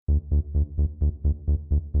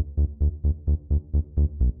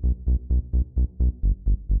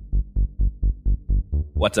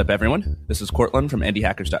What's up, everyone? This is Cortland from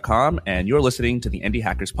IndieHackers.com, and you're listening to the Indie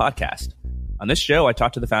Hackers podcast. On this show, I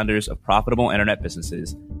talk to the founders of profitable internet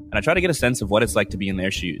businesses, and I try to get a sense of what it's like to be in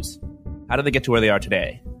their shoes. How do they get to where they are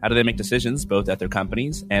today? How do they make decisions both at their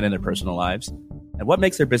companies and in their personal lives? And what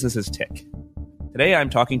makes their businesses tick? Today,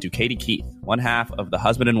 I'm talking to Katie Keith, one half of the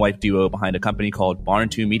husband and wife duo behind a company called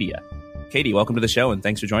Barn2 Media. Katie, welcome to the show, and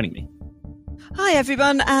thanks for joining me. Hi,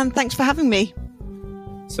 everyone, and thanks for having me.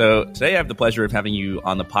 So today I have the pleasure of having you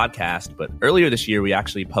on the podcast, but earlier this year we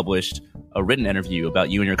actually published a written interview about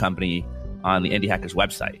you and your company on the Indie Hackers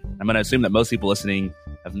website. I'm going to assume that most people listening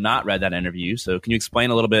have not read that interview, so can you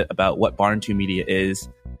explain a little bit about what Barn2 Media is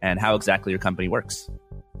and how exactly your company works?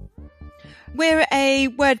 We're a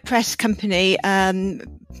WordPress company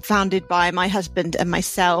founded by my husband and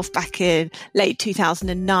myself back in late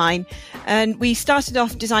 2009. And we started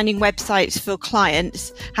off designing websites for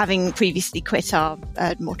clients, having previously quit our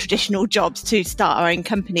more traditional jobs to start our own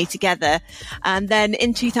company together. And then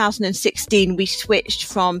in 2016, we switched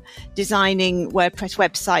from designing WordPress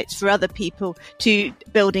websites for other people to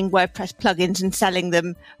building WordPress plugins and selling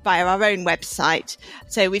them via our own website.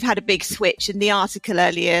 So we've had a big switch, and the article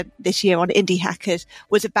earlier this year on Indie Hackers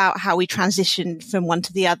was about how we transitioned from one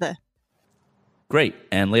to the other. Great.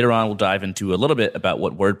 And later on, we'll dive into a little bit about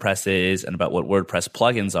what WordPress is and about what WordPress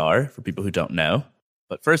plugins are for people who don't know.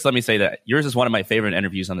 But first, let me say that yours is one of my favorite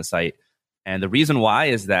interviews on the site. And the reason why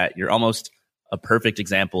is that you're almost a perfect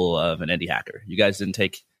example of an indie hacker. You guys didn't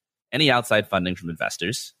take any outside funding from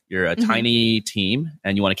investors. You're a tiny team,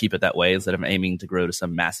 and you want to keep it that way instead of aiming to grow to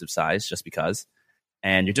some massive size just because.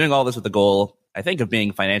 And you're doing all this with the goal, I think, of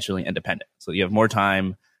being financially independent. So you have more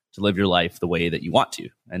time to live your life the way that you want to.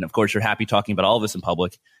 And of course, you're happy talking about all of this in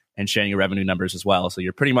public and sharing your revenue numbers as well. So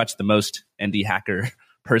you're pretty much the most indie hacker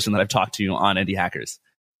person that I've talked to on Indie Hackers.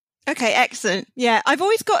 Okay, excellent. Yeah, I've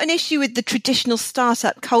always got an issue with the traditional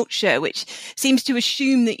startup culture, which seems to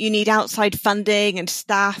assume that you need outside funding and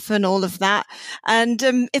staff and all of that. And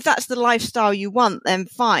if that's the lifestyle you want, then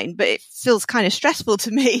fine. But it feels kind of stressful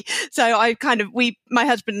to me. So my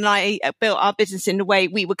husband and I built our business in a way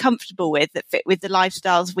we were comfortable with, that fit with the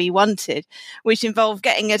lifestyles we wanted, which involved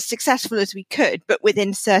getting as successful as we could, but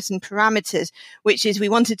within certain parameters, which is we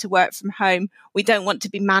wanted to work from home. We don't want to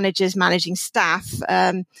be managers managing staff.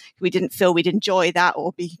 We didn't feel we'd enjoy that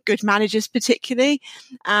or be good managers particularly.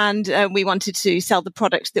 And we wanted to sell the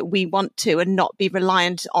products that we want to and not be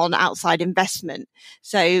reliant on outside investment.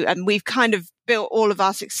 So we've kind of built all of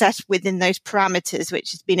our success within those parameters,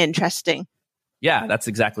 which has been interesting. Yeah, that's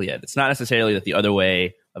exactly it. It's not necessarily that the other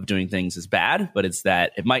way of doing things is bad, but it's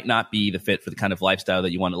that it might not be the fit for the kind of lifestyle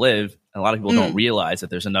that you want to live. And a lot of people don't realize that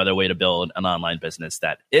there's another way to build an online business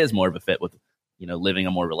that is more of a fit with, living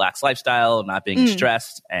a more relaxed lifestyle, not being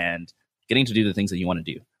stressed, and getting to do the things that you want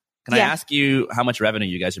to do. Can I ask you how much revenue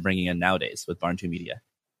you guys are bringing in nowadays with Barn2 Media?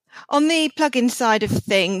 On the plugin side of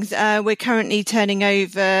things, we're currently turning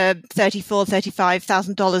over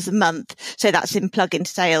 $35,000 a month. So that's in plugin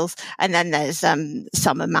sales. And then there's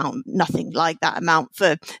some amount, nothing like that amount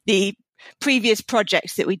for the previous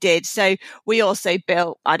projects that we did. So we also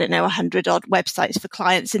built, 100 odd websites for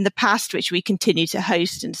clients in the past, which we continue to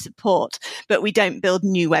host and support, but we don't build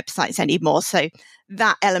new websites anymore. So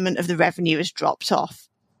that element of the revenue has dropped off.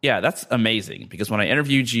 Yeah, that's amazing, because when I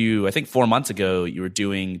interviewed you, I think 4 months ago, you were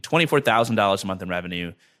doing $24,000 a month in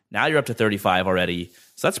revenue. Now you're up to 35 already.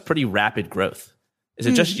 So that's pretty rapid growth. Is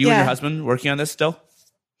it just you and your husband working on this still?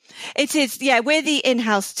 It is. Yeah, we're the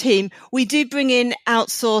in-house team. We do bring in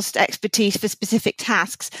outsourced expertise for specific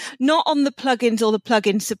tasks, not on the plugins or the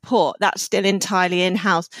plugin support. That's still entirely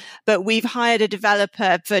in-house. But we've hired a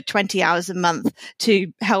developer for 20 hours a month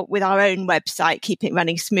to help with our own website, keep it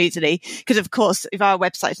running smoothly. Because, of course, if our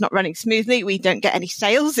website's not running smoothly, we don't get any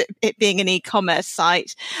sales, it being an e-commerce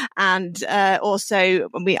site. And also,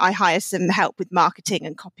 I hire some help with marketing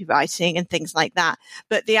and copywriting and things like that.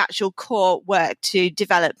 But the actual core work to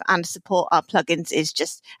develop and support our plugins is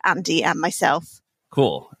just Andy and myself.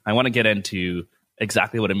 Cool. I want to get into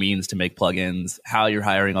exactly what it means to make plugins, how you're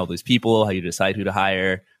hiring all these people, how you decide who to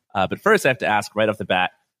hire. But first, I have to ask right off the bat,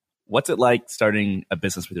 what's it like starting a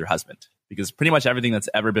business with your husband? Because pretty much everything that's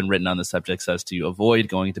ever been written on this subject says to avoid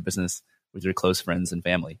going into business with your close friends and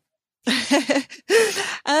family.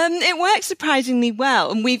 It works surprisingly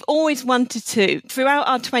well, and we've always wanted to. Throughout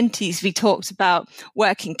our 20s, we talked about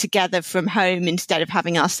working together from home instead of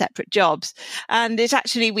having our separate jobs. And it's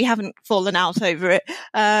actually, we haven't fallen out over it.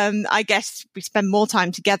 I guess we spend more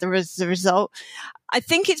time together as a result. I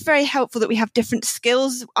think it's very helpful that we have different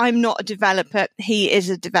skills. I'm not a developer. He is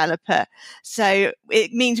a developer. So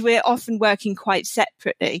it means we're often working quite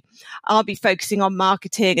separately. I'll be focusing on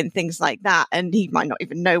marketing and things like that, and he might not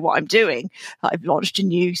even know what I'm doing. I've launched a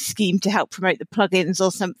new scheme to help promote the plugins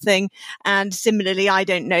or something. And similarly, I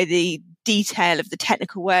don't know the detail of the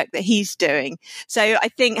technical work that he's doing. So I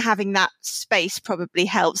think having that space probably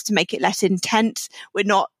helps to make it less intense. We're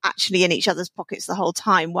not actually in each other's pockets the whole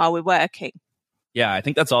time while we're working. Yeah, I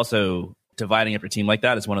think that's also dividing up your team like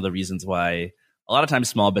that is one of the reasons why a lot of times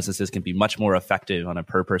small businesses can be much more effective on a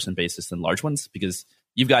per person basis than large ones, because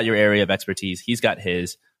you've got your area of expertise, he's got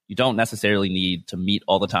his. You don't necessarily need to meet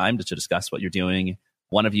all the time to discuss what you're doing.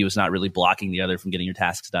 One of you is not really blocking the other from getting your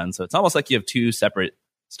tasks done. So it's almost like you have two separate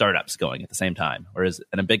startups going at the same time. Whereas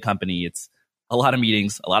in a big company, it's a lot of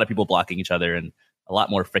meetings, a lot of people blocking each other, and a lot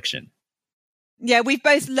more friction. Yeah, we've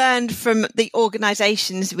both learned from the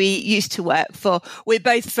organizations we used to work for. We're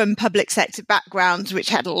both from public sector backgrounds, which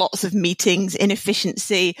had lots of meetings,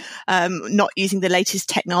 inefficiency, not using the latest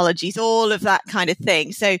technologies, all of that kind of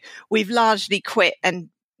thing. So we've largely quit and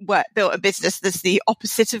built a business that's the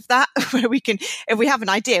opposite of that, where we can, if we have an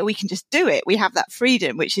idea, we can just do it. We have that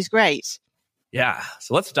freedom, which is great. Yeah.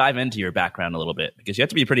 So let's dive into your background a little bit, because you have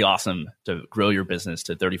to be pretty awesome to grow your business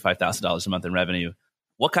to $35,000 a month in revenue.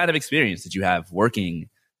 What kind of experience did you have working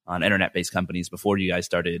on internet-based companies before you guys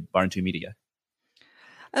started Barn2 Media?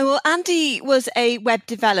 Well, Andy was a web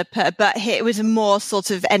developer, but he was a more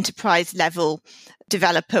sort of enterprise level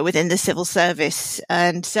developer within the civil service.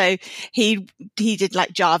 And so he did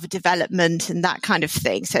like Java development and that kind of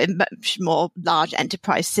thing. So much more large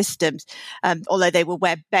enterprise systems, although they were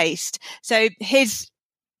web based. So his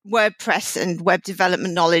WordPress and web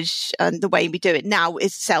development knowledge and the way we do it now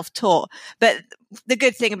is self-taught. But the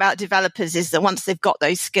good thing about developers is that once they've got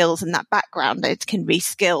those skills and that background, they can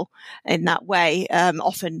reskill in that way,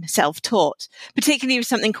 often self-taught, particularly with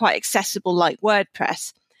something quite accessible like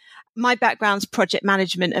WordPress. My background's project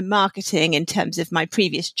management and marketing in terms of my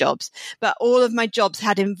previous jobs, but all of my jobs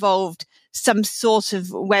had involved some sort of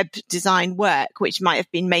web design work, which might have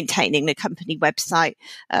been maintaining the company website,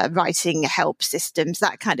 writing help systems,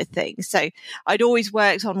 that kind of thing. So I'd always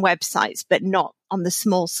worked on websites, but not on the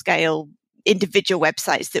small scale individual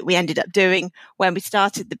websites that we ended up doing when we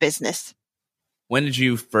started the business. When did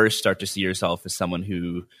you first start to see yourself as someone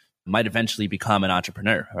who might eventually become an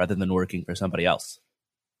entrepreneur rather than working for somebody else?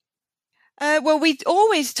 Well, we'd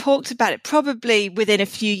always talked about it probably within a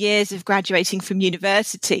few years of graduating from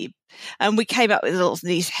university. And we came up with all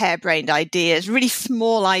these harebrained ideas, really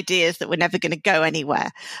small ideas that were never going to go anywhere.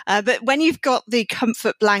 But when you've got the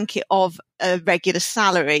comfort blanket of a regular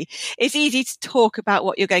salary, it's easy to talk about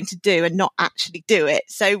what you're going to do and not actually do it.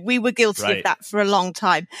 So we were guilty of that for a long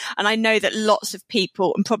time. And I know that lots of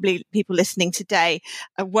people, and probably people listening today,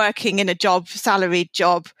 are working in a salaried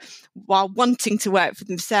job, while wanting to work for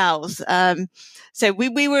themselves. So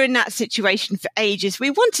we were in that situation for ages. We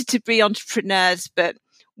wanted to be entrepreneurs, but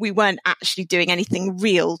we weren't actually doing anything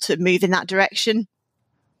real to move in that direction.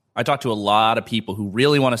 I talk to a lot of people who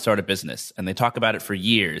really want to start a business, and they talk about it for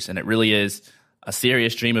years, and it really is a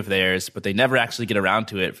serious dream of theirs, but they never actually get around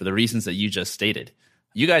to it for the reasons that you just stated.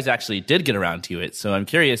 You guys actually did get around to it, so I'm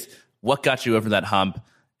curious, what got you over that hump,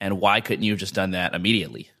 and why couldn't you have just done that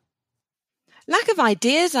immediately? Lack of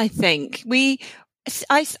ideas, I think.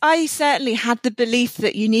 I certainly had the belief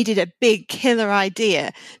that you needed a big killer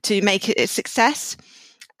idea to make it a success.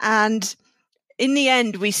 And in the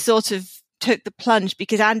end, we sort of took the plunge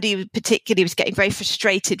because Andy particularly was getting very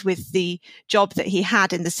frustrated with the job that he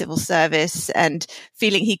had in the civil service and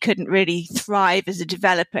feeling he couldn't really thrive as a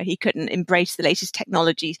developer. He couldn't embrace the latest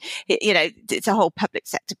technologies. It's a whole public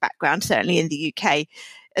sector background, certainly in the UK.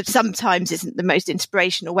 Sometimes isn't the most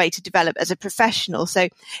inspirational way to develop as a professional. So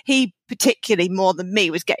he particularly more than me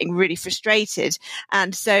was getting really frustrated.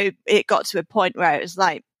 And so it got to a point where it was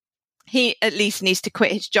like, he at least needs to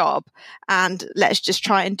quit his job and let's just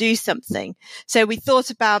try and do something. So we thought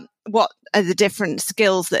about what are the different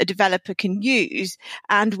skills that a developer can use.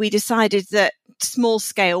 And we decided that small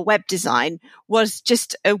scale web design was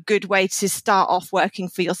just a good way to start off working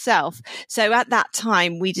for yourself. So at that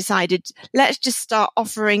time, we decided, let's just start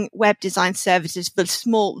offering web design services for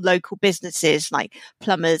small local businesses like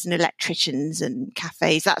plumbers and electricians and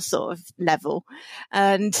cafes, that sort of level.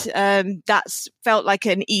 And that's felt like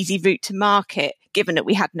an easy route to market, given that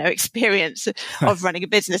we had no experience of running a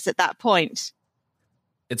business at that point.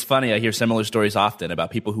 It's funny, I hear similar stories often about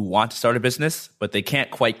people who want to start a business, but they can't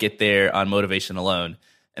quite get there on motivation alone.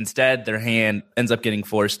 Instead, their hand ends up getting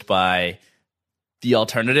forced by the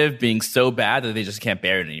alternative being so bad that they just can't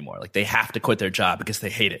bear it anymore. Like they have to quit their job because they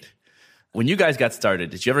hate it. When you guys got started,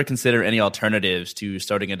 did you ever consider any alternatives to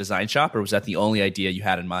starting a design shop, or was that the only idea you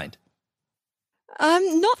had in mind?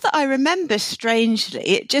 Not that I remember, strangely.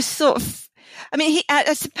 It just sort of,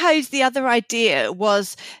 I suppose the other idea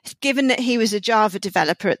was, given that he was a Java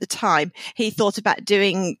developer at the time, he thought about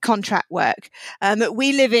doing contract work.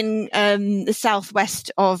 We live in the southwest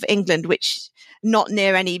of England, which not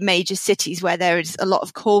near any major cities where there is a lot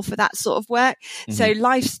of call for that sort of work. Mm-hmm. So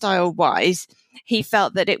lifestyle-wise, he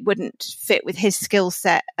felt that it wouldn't fit with his skill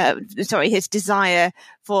set, his desire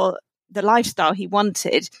for the lifestyle he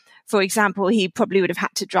wanted. For example, he probably would have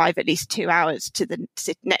had to drive at least 2 hours to the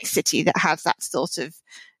next city that has that sort of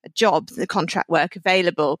job, the contract work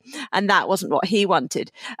available. And that wasn't what he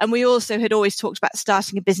wanted. And we also had always talked about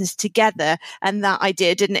starting a business together. And that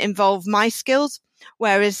idea didn't involve my skills,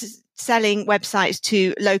 whereas selling websites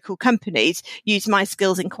to local companies use my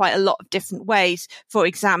skills in quite a lot of different ways. For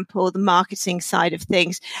example, the marketing side of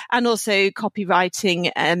things, and also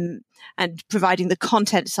copywriting, and providing the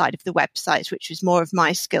content side of the websites, which was more of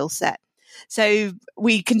my skill set. So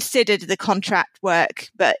we considered the contract work,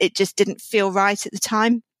 but it just didn't feel right at the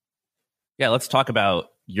time. Yeah, let's talk about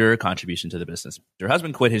your contribution to the business. Your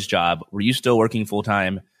husband quit his job. Were you still working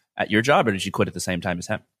full-time at your job, or did you quit at the same time as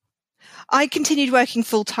him? I continued working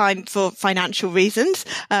full-time for financial reasons.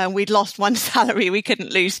 We'd lost one salary. We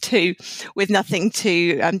couldn't lose two with nothing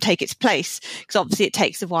to take its place, because obviously it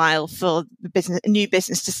takes a while for a new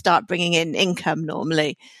business to start bringing in income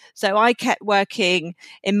normally. So I kept working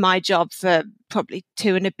in my job for probably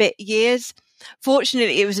 2 and a bit years.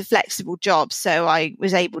 Fortunately, it was a flexible job, so I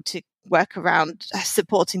was able to work around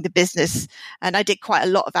supporting the business. And I did quite a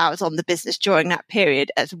lot of hours on the business during that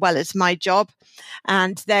period, as well as my job.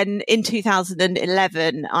 And then in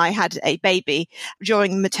 2011, I had a baby.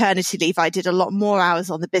 During maternity leave, I did a lot more hours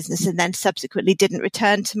on the business and then subsequently didn't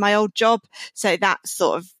return to my old job. So that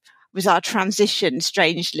sort of was our transition,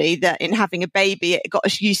 strangely, that in having a baby, it got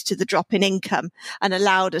us used to the drop in income and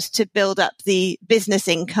allowed us to build up the business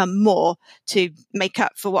income more to make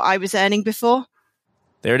up for what I was earning before.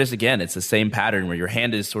 There it is again. It's the same pattern where your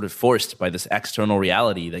hand is sort of forced by this external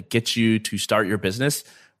reality that gets you to start your business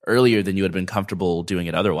earlier than you had been comfortable doing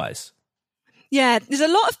it otherwise. Yeah, there's a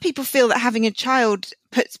lot of people feel that having a child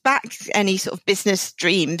puts back any sort of business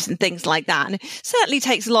dreams and things like that. And it certainly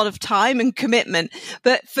takes a lot of time and commitment.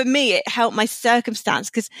 But for me, it helped my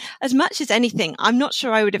circumstance, because as much as anything, I'm not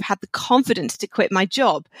sure I would have had the confidence to quit my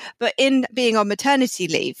job. But in being on maternity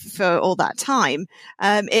leave for all that time,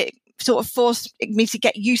 it sort of forced me to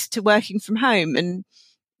get used to working from home. And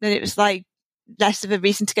then it was like less of a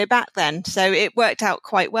reason to go back then. So it worked out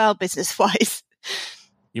quite well business-wise.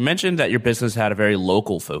 You mentioned that your business had a very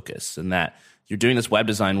local focus and that you're doing this web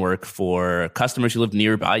design work for customers who live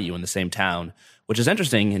nearby you in the same town, which is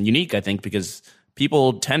interesting and unique, I think, because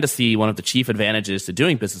people tend to see one of the chief advantages to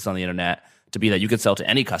doing business on the internet to be that you could sell to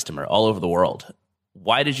any customer all over the world.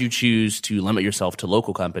 Why did you choose to limit yourself to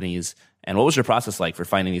local companies? And what was your process like for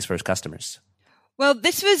finding these first customers? Well,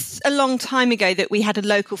 this was a long time ago that we had a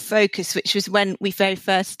local focus, which was when we very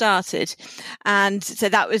first started. And so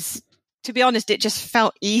that was, to be honest, it just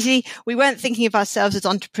felt easy. We weren't thinking of ourselves as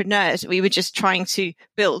entrepreneurs. We were just trying to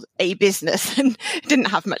build a business and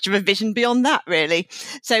didn't have much of a vision beyond that, really.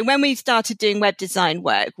 So when we started doing web design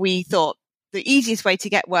work, we thought the easiest way to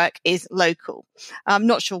get work is local. I'm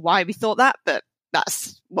not sure why we thought that, but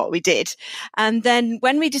that's what we did. And then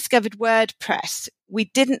when we discovered WordPress, we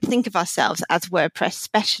didn't think of ourselves as WordPress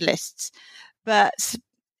specialists. But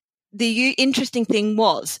the interesting thing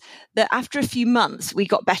was that after a few months, we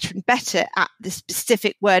got better and better at the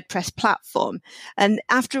specific WordPress platform. And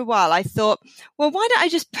after a while, I thought, well, why don't I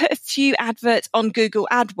just put a few adverts on Google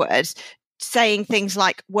AdWords saying things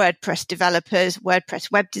like WordPress developers,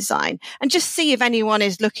 WordPress web design, and just see if anyone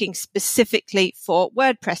is looking specifically for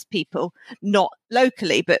WordPress people, not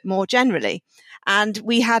locally, but more generally. And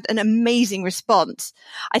we had an amazing response.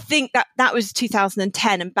 I think that was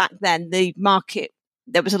 2010. And back then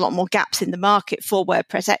there was a lot more gaps in the market for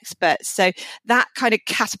WordPress experts. So that kind of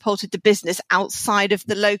catapulted the business outside of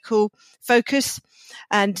the local focus.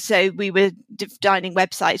 And so we were designing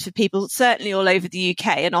websites for people certainly all over the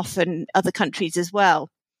UK and often other countries as well.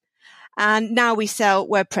 And now we sell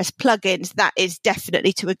WordPress plugins. That is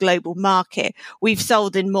definitely to a global market. We've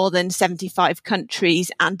sold in more than 75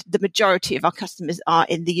 countries, and the majority of our customers are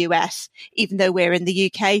in the US, even though we're in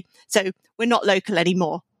the UK. So we're not local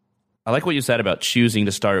anymore. I like what you said about choosing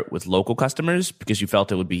to start with local customers because you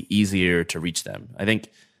felt it would be easier to reach them. I think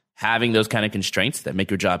having those kind of constraints that make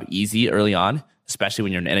your job easy early on, especially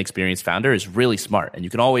when you're an inexperienced founder, is really smart. And you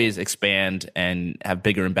can always expand and have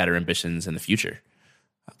bigger and better ambitions in the future.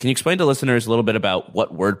 Can you explain to listeners a little bit about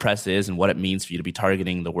what WordPress is and what it means for you to be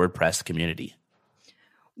targeting the WordPress community?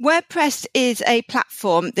 WordPress is a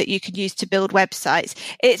platform that you can use to build websites.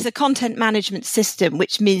 It's a content management system,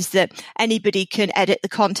 which means that anybody can edit the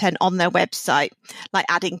content on their website, like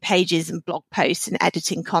adding pages and blog posts and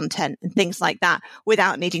editing content and things like that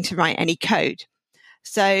without needing to write any code.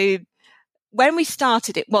 So when we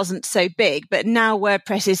started, it wasn't so big, but now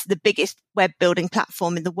WordPress is the biggest web building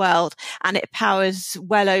platform in the world, and it powers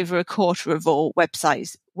well over a quarter of all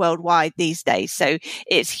websites worldwide these days. So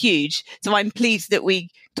it's huge. So I'm pleased that we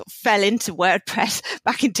fell into WordPress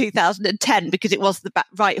back in 2010 because it was the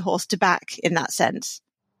right horse to back in that sense.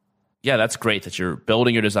 Yeah, that's great that you're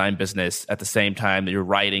building your design business at the same time that you're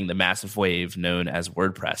riding the massive wave known as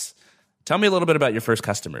WordPress. Tell me a little bit about your first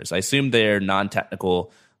customers. I assume they're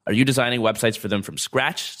non-technical. Are you designing websites for them from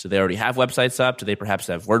scratch? Do they already have websites up? Do they perhaps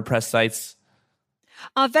have WordPress sites?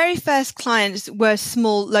 Our very first clients were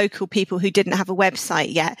small local people who didn't have a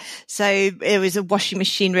website yet. So it was a washing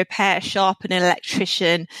machine repair shop, an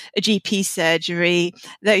electrician, a GP surgery,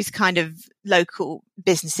 those kind of local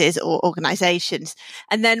businesses or organizations.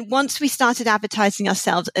 And then once we started advertising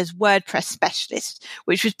ourselves as WordPress specialists,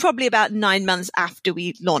 which was probably about 9 months after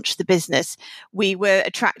we launched the business, we were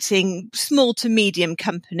attracting small to medium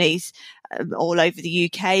companies all over the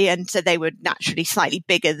UK. And so they were naturally slightly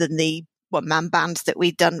bigger than the one-man bands that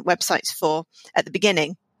we'd done websites for at the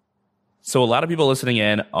beginning. So a lot of people listening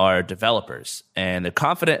in are developers, and they're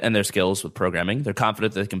confident in their skills with programming. They're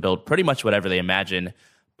confident that they can build pretty much whatever they imagine,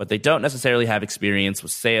 but they don't necessarily have experience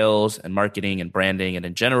with sales and marketing and branding and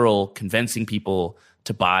in general, convincing people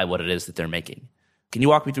to buy what it is that they're making. Can you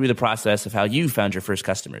walk me through the process of how you found your first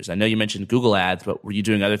customers? I know you mentioned Google Ads, but were you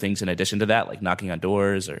doing other things in addition to that, like knocking on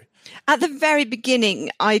doors? Or at the very beginning,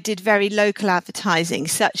 I did very local advertising,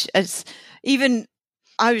 such as even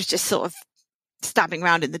I was just sort of stabbing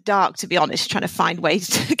around in the dark, to be honest, trying to find ways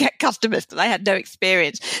to get customers because I had no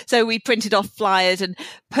experience. So we printed off flyers and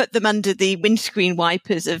put them under the windscreen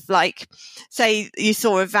wipers of, like, say you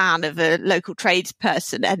saw a van of a local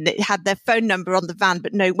tradesperson and it had their phone number on the van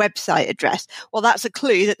but no website address. Well, that's a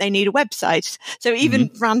clue that they need a website. So even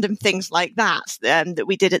random things like that that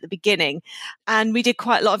we did at the beginning. And we did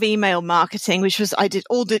quite a lot of email marketing, which was I did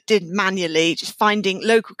manually, just finding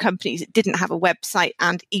local companies that didn't have a website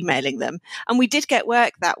and emailing them. And we did get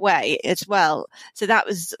work that way as well. So that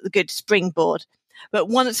was a good springboard. But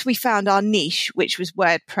once we found our niche, which was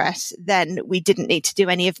WordPress, then we didn't need to do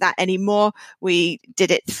any of that anymore. We did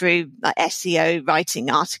it through like SEO, writing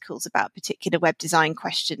articles about particular web design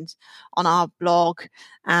questions on our blog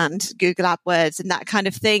and Google AdWords and that kind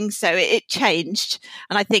of thing. So it changed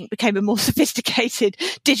and I think became a more sophisticated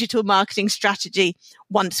digital marketing strategy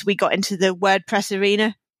once we got into the WordPress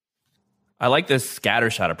arena. I like this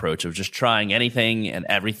scattershot approach of just trying anything and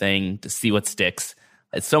everything to see what sticks.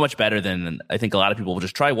 It's so much better than I think a lot of people will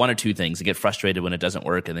just try one or two things and get frustrated when it doesn't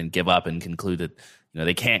work and then give up and conclude that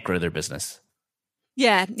they can't grow their business.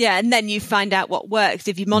 Yeah. And then you find out what works.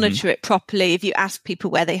 If you monitor it properly, if you ask people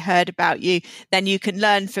where they heard about you, then you can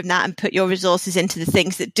learn from that and put your resources into the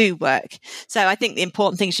things that do work. So I think the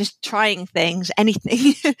important thing is just trying things,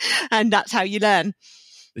 anything, and that's how you learn.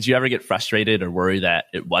 Did you ever get frustrated or worry that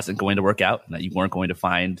it wasn't going to work out and that you weren't going to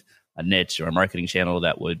find a niche or a marketing channel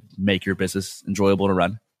that would make your business enjoyable to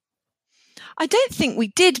run? I don't think we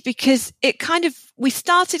did because we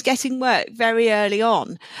started getting work very early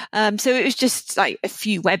on. So it was just like a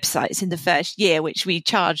few websites in the first year, which we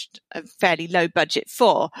charged a fairly low budget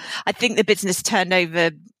for. I think the business turned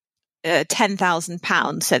over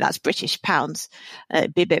 £10,000, so that's British pounds,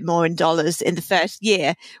 be a bit more in dollars in the first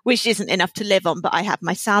year, which isn't enough to live on, but I have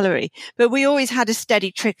my salary. But we always had a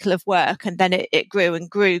steady trickle of work and then it grew and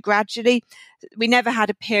grew gradually. We never had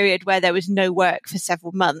a period where there was no work for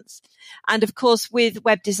several months. And of course, with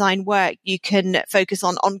web design work, you can focus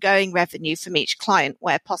on ongoing revenue from each client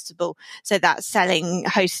where possible. So that's selling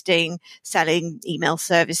hosting, selling email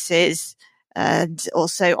services, and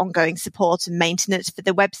also ongoing support and maintenance for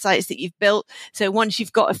the websites that you've built. So once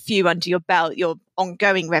you've got a few under your belt, your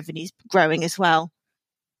ongoing revenue is growing as well.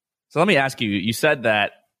 So let me ask you, you said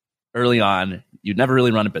that early on, you'd never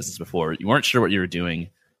really run a business before. You weren't sure what you were doing.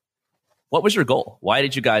 What was your goal? Why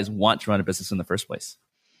did you guys want to run a business in the first place?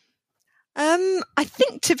 I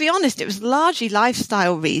think, to be honest, it was largely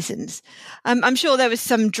lifestyle reasons. I'm sure there was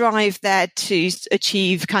some drive there to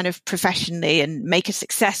achieve kind of professionally and make a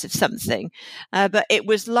success of something. But it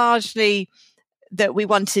was largely that we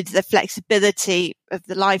wanted the flexibility of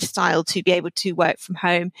the lifestyle to be able to work from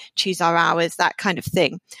home, choose our hours, that kind of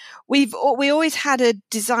thing. We always had a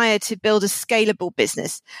desire to build a scalable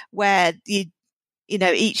business where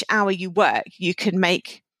each hour you work, you can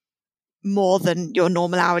make more than your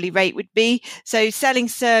normal hourly rate would be. So selling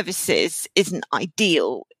services isn't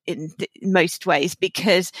ideal in most ways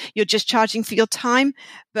because you're just charging for your time.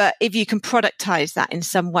 But if you can productize that in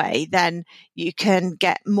some way, then you can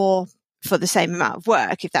get more for the same amount of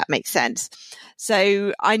work, if that makes sense.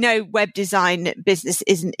 So I know web design business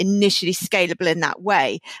isn't initially scalable in that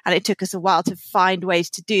way, and it took us a while to find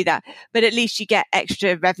ways to do that. But at least you get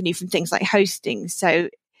extra revenue from things like hosting. So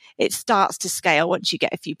it starts to scale once you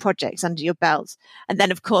get a few projects under your belt. And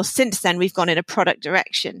then, of course, since then, we've gone in a product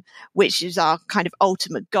direction, which is our kind of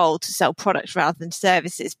ultimate goal, to sell products rather than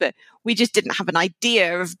services. But we just didn't have an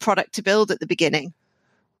idea of product to build at the beginning.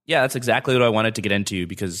 Yeah, that's exactly what I wanted to get into,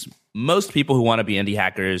 because most people who want to be indie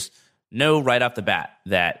hackers know right off the bat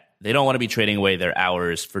that they don't want to be trading away their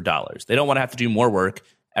hours for dollars. They don't want to have to do more work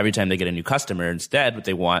every time they get a new customer. Instead, what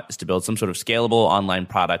they want is to build some sort of scalable online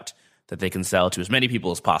product that they can sell to as many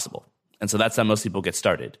people as possible. And so that's how most people get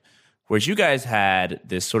started. Whereas you guys had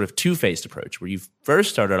this sort of two-phased approach where you first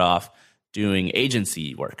started off doing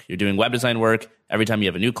agency work. You're doing web design work. Every time you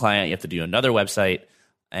have a new client, you have to do another website.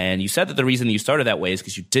 And you said that the reason you started that way is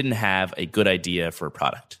because you didn't have a good idea for a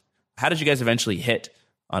product. How did you guys eventually hit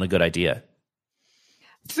on a good idea?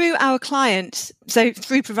 Through our clients, so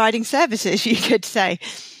through providing services, you could say.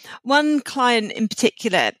 One client in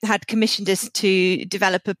particular had commissioned us to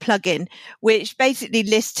develop a plugin which basically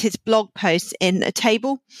lists his blog posts in a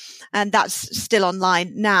table, and that's still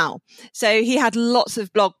online now. So he had lots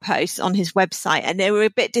of blog posts on his website, and they were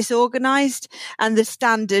a bit disorganized, and the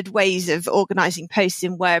standard ways of organizing posts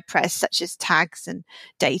in WordPress, such as tags and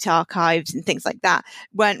date archives and things like that,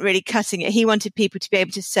 weren't really cutting it. He wanted people to be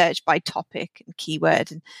able to search by topic and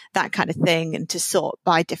keyword and that kind of thing, and to sort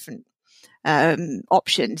by different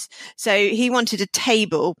options. So he wanted a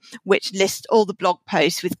table which lists all the blog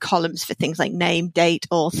posts with columns for things like name, date,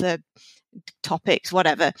 author, topics,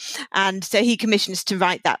 whatever. And so he commissioned us to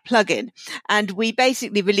write that plugin. And we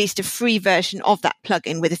basically released a free version of that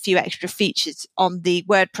plugin with a few extra features on the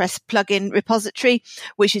WordPress plugin repository,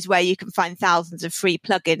 which is where you can find thousands of free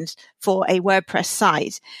plugins for a WordPress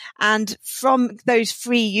site. And from those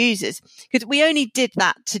free users, because we only did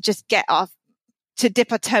that to just to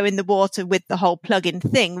dip our toe in the water with the whole plugin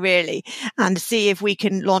thing, really, and see if we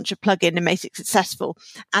can launch a plugin and make it successful.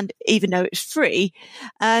 And even though it's free,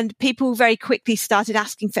 and people very quickly started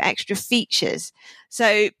asking for extra features.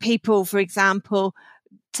 So people, for example,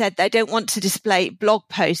 said they don't want to display blog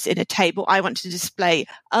posts in a table. I want to display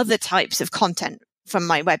other types of content from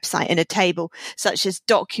my website in a table, such as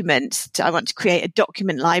documents. I want to create a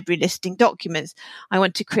document library listing documents. I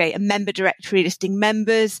want to create a member directory listing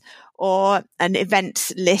members, or an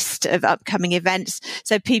events list of upcoming events.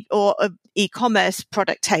 So or an e-commerce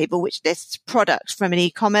product table, which lists products from an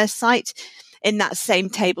e-commerce site in that same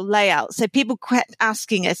table layout. So people kept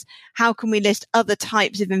asking us, how can we list other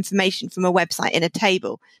types of information from a website in a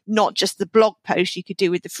table, not just the blog post you could do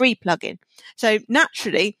with the free plugin? So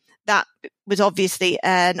naturally, that was obviously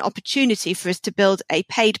an opportunity for us to build a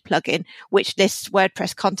paid plugin which lists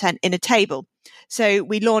WordPress content in a table. So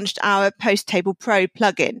we launched our Post Table Pro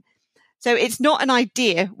plugin. So it's not an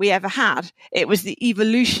idea we ever had. It was the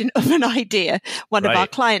evolution of an idea one of our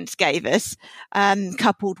clients gave us,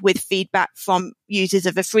 coupled with feedback from users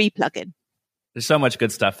of a free plugin. There's so much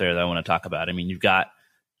good stuff there that I want to talk about. I mean, you've got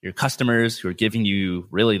your customers who are giving you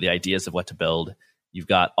really the ideas of what to build. You've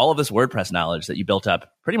got all of this WordPress knowledge that you built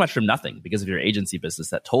up pretty much from nothing because of your agency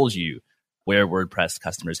business that told you where WordPress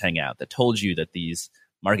customers hang out, that told you that these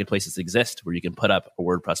marketplaces exist where you can put up a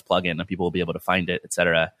WordPress plugin and people will be able to find it,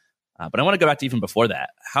 etc. But I want to go back to even before that.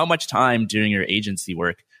 How much time during your agency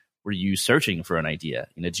work were you searching for an idea?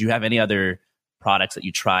 Did you have any other products that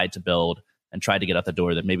you tried to build and tried to get out the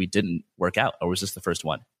door that maybe didn't work out? Or was this the first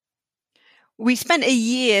one? We spent a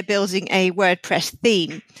year building a WordPress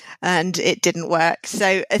theme and it didn't work.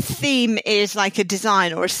 So a theme is like a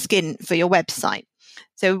design or a skin for your website.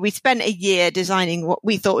 So we spent a year designing what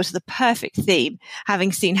we thought was the perfect theme,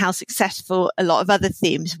 having seen how successful a lot of other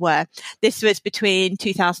themes were. This was between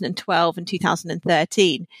 2012 and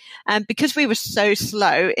 2013. And because we were so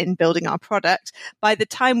slow in building our product, by the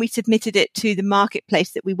time we submitted it to the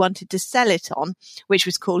marketplace that we wanted to sell it on, which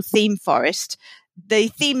was called ThemeForest, the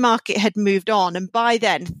theme market had moved on, and by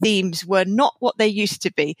then themes were not what they used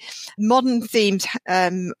to be. Modern themes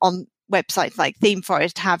on websites like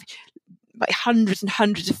ThemeForest have like hundreds and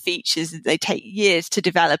hundreds of features that they take years to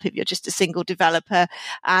develop if you're just a single developer,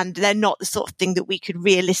 and they're not the sort of thing that we could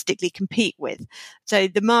realistically compete with. So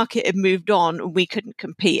the market had moved on and we couldn't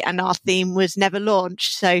compete, and our theme was never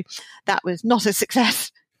launched. So that was not a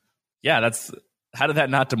success. Yeah, that's how did that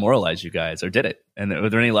not demoralize you guys, or did it? And were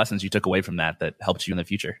there any lessons you took away from that helped you in the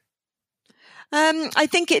future? I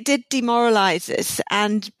think it did demoralize us,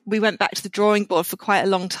 and we went back to the drawing board for quite a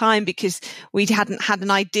long time because we hadn't had an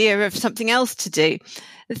idea of something else to do.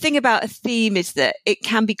 The thing about a theme is that it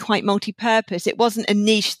can be quite multi-purpose. It wasn't a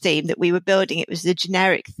niche theme that we were building. It was a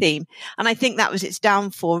generic theme. And I think that was its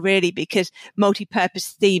downfall, really, because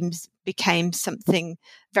multi-purpose themes became something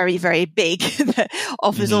very, very big that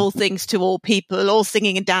offers all things to all people, all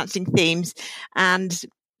singing and dancing themes. And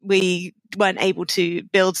we weren't able to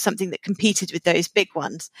build something that competed with those big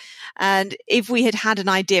ones. And if we had had an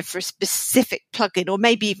idea for a specific plugin or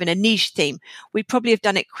maybe even a niche theme, we'd probably have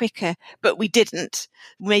done it quicker, but we didn't.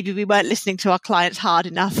 Maybe we weren't listening to our clients hard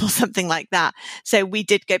enough or something like that. So we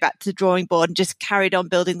did go back to the drawing board and just carried on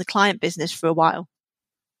building the client business for a while.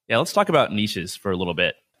 Yeah, let's talk about niches for a little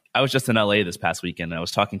bit. I was just in LA this past weekend, and I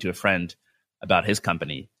was talking to a friend about his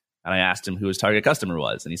company, and I asked him who his target customer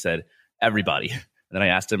was, and he said, everybody. And then I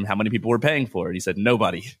asked him how many people were paying for it. He said,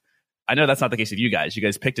 nobody. I know that's not the case with you guys. You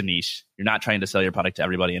guys picked a niche. You're not trying to sell your product to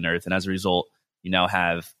everybody on earth. And as a result, you now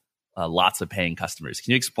have lots of paying customers.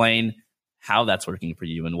 Can you explain how that's working for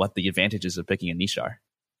you and what the advantages of picking a niche are?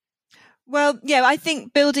 Well, yeah, I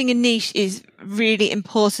think building a niche is really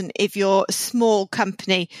important if you're a small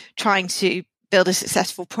company trying to build a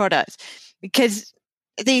successful product, because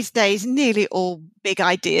these days, nearly all big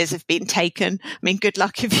ideas have been taken. I mean, good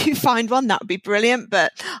luck if you find one. That would be brilliant.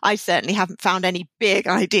 But I certainly haven't found any big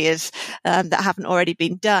ideas that haven't already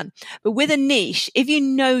been done. But with a niche, if you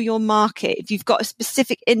know your market, if you've got a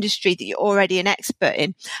specific industry that you're already an expert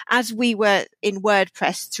in, as we were in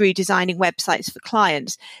WordPress through designing websites for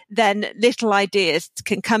clients, then little ideas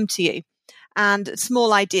can come to you. And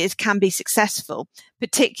small ideas can be successful,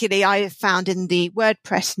 particularly I have found in the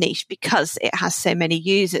WordPress niche because it has so many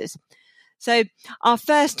users. So our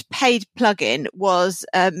first paid plugin was,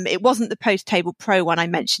 it wasn't the Post Table Pro one I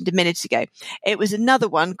mentioned a minute ago. It was another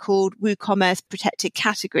one called WooCommerce Protected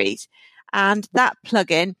Categories. And that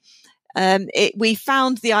plugin, we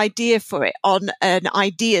found the idea for it on an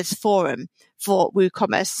ideas forum for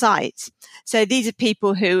WooCommerce sites. So these are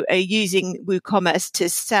people who are using WooCommerce to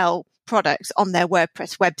sell products on their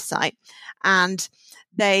WordPress website, and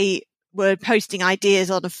they were posting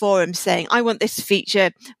ideas on a forum saying, I want this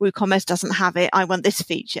feature, WooCommerce doesn't have it, I want this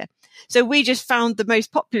feature. So we just found the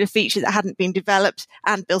most popular feature that hadn't been developed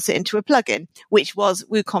and built it into a plugin, which was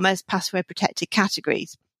WooCommerce Password Protected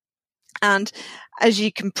Categories. And as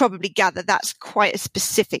you can probably gather, that's quite a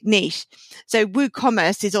specific niche. So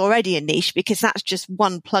WooCommerce is already a niche because that's just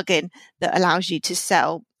one plugin that allows you to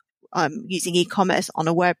sell using e-commerce on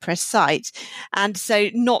a WordPress site. And so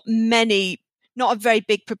not a very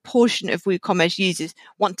big proportion of WooCommerce users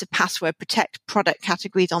want to password protect product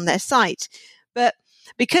categories on their site. But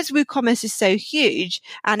because WooCommerce is so huge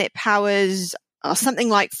and it powers something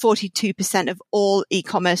like 42% of all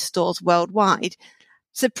e-commerce stores worldwide,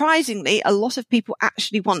 surprisingly, a lot of people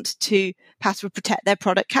actually want to password protect their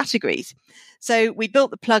product categories. So we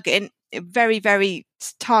built the plugin, a very, very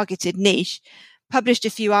targeted niche, published a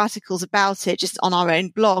few articles about it just on our own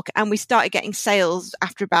blog, and we started getting sales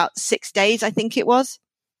after about 6 days, I think it was.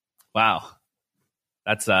 Wow.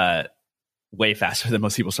 That's way faster than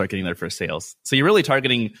most people start getting their first sales. So you're really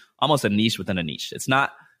targeting almost a niche within a niche. It's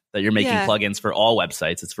not that you're making plugins for all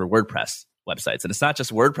websites. It's for WordPress websites. And it's not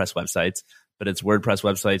just WordPress websites, but it's WordPress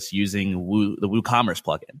websites using the WooCommerce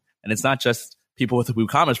plugin. And it's not just people with the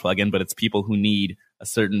WooCommerce plugin, but it's people who need a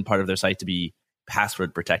certain part of their site to be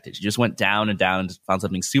password protected. You just went down and down and found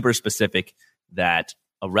something super specific that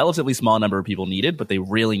a relatively small number of people needed, but they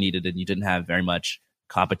really needed it, and you didn't have very much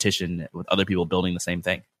competition with other people building the same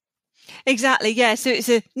thing. Exactly. Yeah. So it's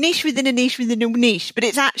a niche within a niche within a niche, but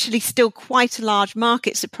it's actually still quite a large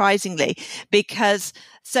market, surprisingly, because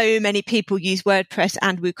so many people use WordPress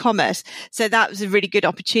and WooCommerce. So that was a really good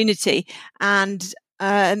opportunity. And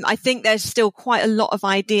I think there's still quite a lot of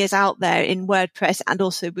ideas out there in WordPress and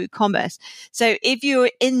also WooCommerce. So if you're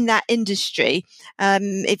in that industry,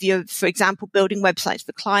 if you're, for example, building websites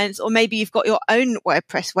for clients, or maybe you've got your own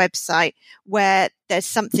WordPress website where there's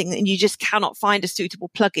something and you just cannot find a suitable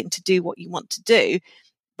plugin to do what you want to do,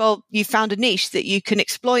 well, you found a niche that you can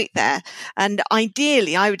exploit there. And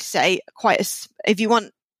ideally, I would say if you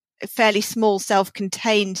want a fairly small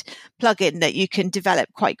self-contained plugin that you can develop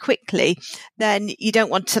quite quickly, then you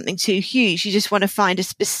don't want something too huge. You just want to find a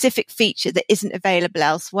specific feature that isn't available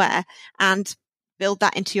elsewhere and build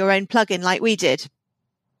that into your own plugin like we did.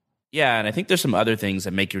 Yeah, and I think there's some other things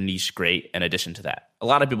that make your niche great in addition to that. A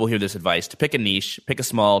lot of people hear this advice to pick a niche, pick a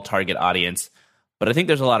small target audience, But I think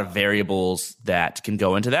there's a lot of variables that can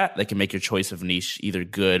go into that can make your choice of niche either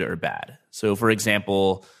good or bad. So for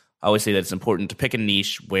example, I always say that it's important to pick a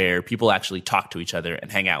niche where people actually talk to each other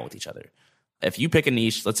and hang out with each other. If you pick a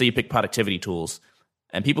niche, let's say you pick productivity tools,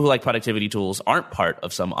 and people who like productivity tools aren't part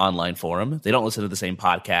of some online forum, they don't listen to the same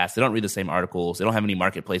podcasts, they don't read the same articles, they don't have any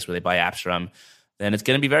marketplace where they buy apps from, then it's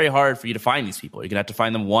going to be very hard for you to find these people. You're going to have to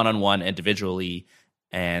find them one-on-one individually,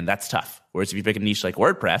 and that's tough. Whereas if you pick a niche like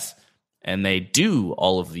WordPress, and they do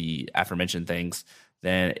all of the aforementioned things,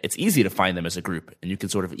 then it's easy to find them as a group. And you can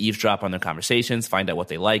sort of eavesdrop on their conversations, find out what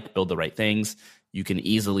they like, build the right things. You can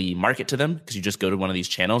easily market to them because you just go to one of these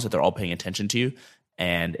channels that they're all paying attention to.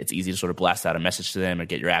 And it's easy to sort of blast out a message to them or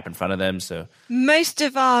get your app in front of them. So most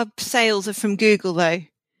of our sales are from Google, though.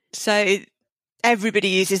 So everybody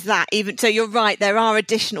uses that. Even so, you're right. There are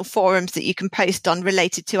additional forums that you can post on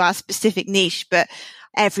related to our specific niche, but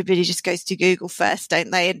everybody just goes to Google first,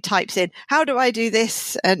 don't they? And types in, how do I do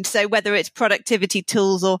this? And so whether it's productivity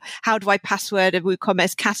tools or how do I password a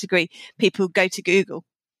WooCommerce category, people go to Google.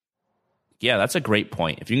 Yeah, that's a great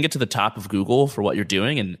point. If you can get to the top of Google for what you're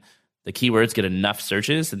doing and the keywords get enough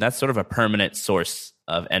searches, then that's sort of a permanent source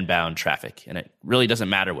of inbound traffic. And it really doesn't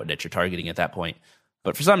matter what niche you're targeting at that point.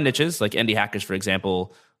 But for some niches, like indie hackers, for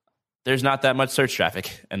example, there's not that much search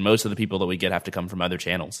traffic. And most of the people that we get have to come from other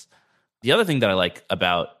channels. The other thing that I like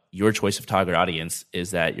about your choice of target audience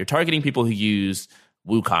is that you're targeting people who use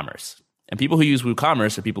WooCommerce. And people who use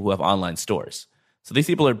WooCommerce are people who have online stores. So these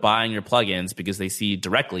people are buying your plugins because they see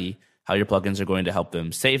directly how your plugins are going to help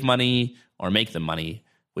them save money or make them money,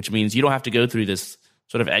 which means you don't have to go through this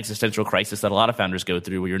sort of existential crisis that a lot of founders go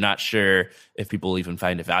through where you're not sure if people will even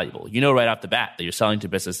find it valuable. You know right off the bat that you're selling to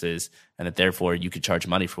businesses and that therefore you could charge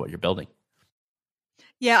money for what you're building.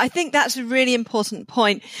 Yeah, I think that's a really important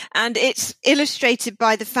point. And it's illustrated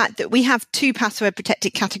by the fact that we have two password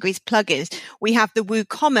protected categories plugins. We have the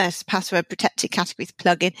WooCommerce password protected categories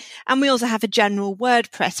plugin, and we also have a general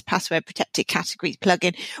WordPress password protected categories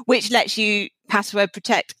plugin, which lets you password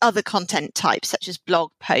protect other content types such as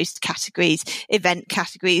blog post categories, event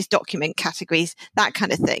categories, document categories, that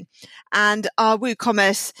kind of thing. And our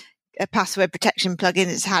WooCommerce password protection plugin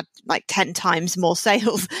has had like 10 times more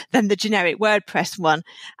sales than the generic WordPress one.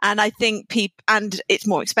 And I think and it's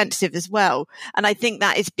more expensive as well. And I think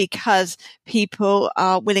that is because people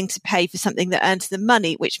are willing to pay for something that earns them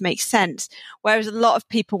money, which makes sense. Whereas a lot of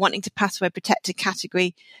people wanting to password protect a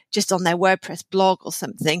category just on their WordPress blog or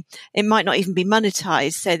something, it might not even be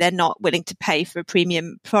monetized. So they're not willing to pay for a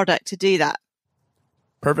premium product to do that.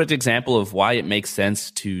 Perfect example of why it makes sense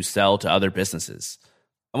to sell to other businesses.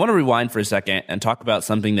 I want to rewind for a second and talk about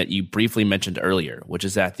something that you briefly mentioned earlier, which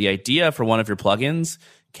is that the idea for one of your plugins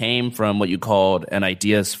came from what you called an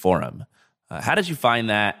ideas forum. How did you find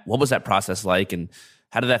that? What was that process like? And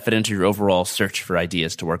how did that fit into your overall search for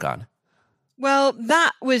ideas to work on? Well,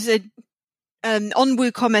 that was on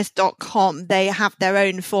WooCommerce.com, they have their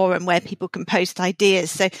own forum where people can post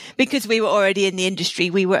ideas. So because we were already in the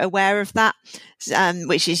industry, we were aware of that,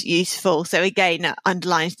 which is useful. So again, it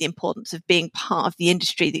underlines the importance of being part of the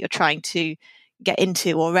industry that you're trying to get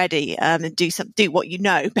into already, and do what you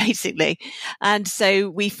know, basically. And so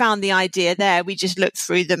we found the idea there. We just looked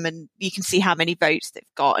through them and you can see how many votes they've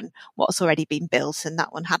got and what's already been built, and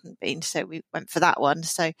that one hadn't been. So we went for that one.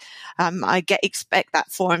 So I expect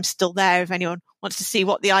that forum's still there if anyone wants to see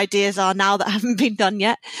what the ideas are now that haven't been done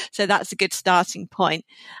yet. So that's a good starting point.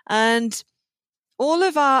 And all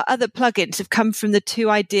of our other plugins have come from the two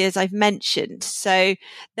ideas I've mentioned. So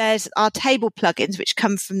there's our table plugins, which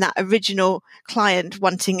come from that original client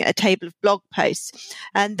wanting a table of blog posts.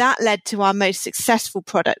 And that led to our most successful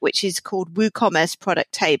product, which is called WooCommerce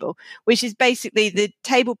Product Table, which is basically the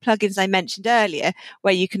table plugins I mentioned earlier,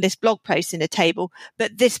 where you can list blog posts in a table.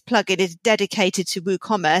 But this plugin is dedicated to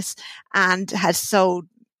WooCommerce and has sold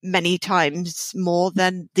many times more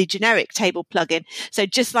than the generic table plugin. So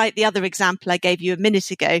just like the other example I gave you a minute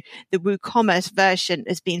ago, the WooCommerce version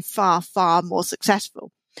has been far, far more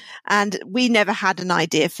successful. And we never had an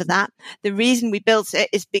idea for that. The reason we built it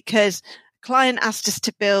is because client asked us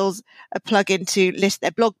to build a plugin to list their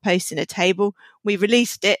blog posts in a table. We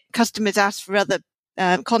released it. Customers asked for other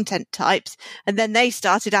content types, and then they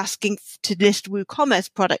started asking to list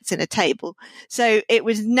WooCommerce products in a table. So it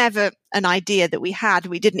was never an idea that we had.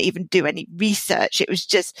 We didn't even do any research. It was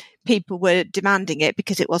just people were demanding it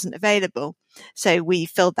because it wasn't available. So we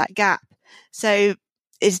filled that gap. So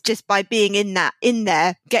it's just by being in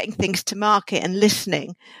there, getting things to market and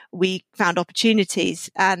listening, we found opportunities.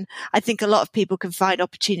 And I think a lot of people can find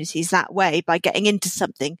opportunities that way by getting into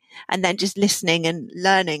something and then just listening and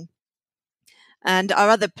learning. And our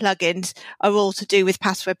other plugins are all to do with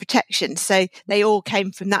password protection. So they all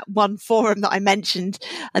came from that one forum that I mentioned,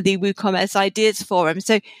 the WooCommerce Ideas Forum.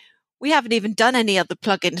 So we haven't even done any other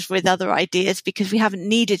plugins with other ideas because we haven't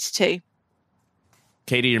needed to.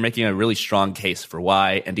 Katie, you're making a really strong case for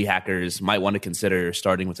why indie hackers might want to consider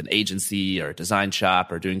starting with an agency or a design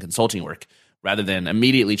shop or doing consulting work rather than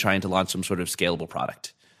immediately trying to launch some sort of scalable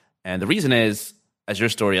product. And the reason is, as your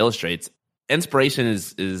story illustrates, inspiration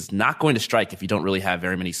is not going to strike if you don't really have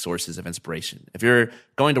very many sources of inspiration. If you're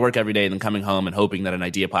going to work every day and then coming home and hoping that an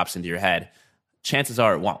idea pops into your head, chances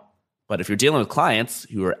are it won't. But if you're dealing with clients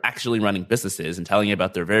who are actually running businesses and telling you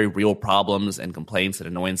about their very real problems and complaints and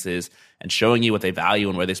annoyances and showing you what they value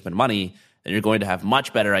and where they spend money, then you're going to have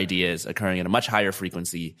much better ideas occurring at a much higher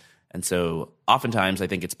frequency. And so oftentimes I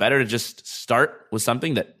think it's better to just start with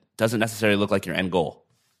something that doesn't necessarily look like your end goal.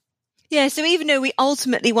 Yeah, so even though we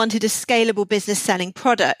ultimately wanted a scalable business selling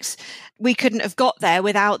products, we couldn't have got there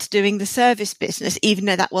without doing the service business, even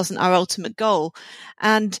though that wasn't our ultimate goal.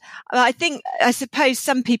 And I suppose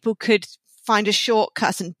some people could find a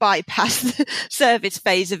shortcut and bypass the service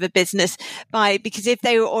phase of a business because if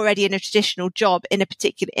they were already in a traditional job in a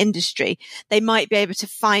particular industry, they might be able to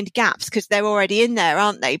find gaps because they're already in there,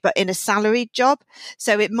 aren't they? But in a salaried job.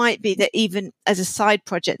 So it might be that even as a side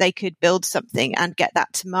project, they could build something and get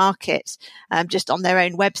that to market just on their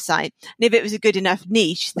own website. And if it was a good enough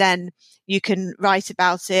niche, then you can write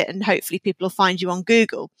about it and hopefully people will find you on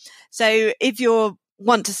Google. So if you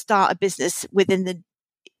want to start a business within the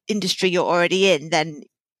industry you're already in, then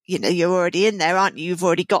you're already in there, aren't you? You've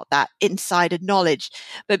already got that insider knowledge.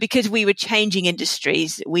 But because we were changing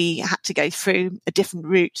industries, we had to go through a different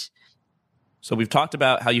route. So we've talked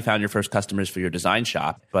about how you found your first customers for your design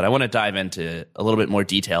shop, but I want to dive into a little bit more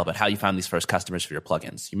detail about how you found these first customers for your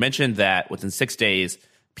plugins. You mentioned that within 6 days,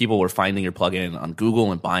 people were finding your plugin on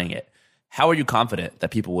Google and buying it. How are you confident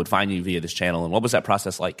that people would find you via this channel, and what was that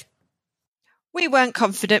process like? We weren't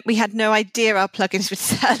confident. We had no idea our plugins would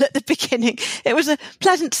sell at the beginning. It was a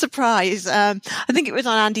pleasant surprise. I think it was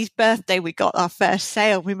on Andy's birthday we got our first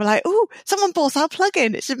sale. We were like, "Oh, someone bought our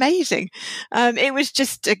plugin. It's amazing." It was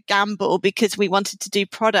just a gamble because we wanted to do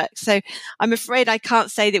products. So I'm afraid I can't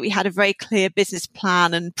say that we had a very clear business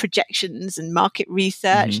plan and projections and market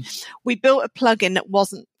research. Mm-hmm. We built a plugin that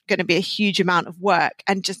wasn't going to be a huge amount of work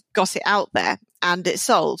and just got it out there and it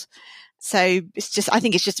sold. So I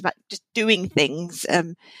think it's just about just doing things.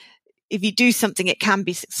 If you do something, it can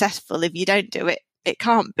be successful. If you don't do it, it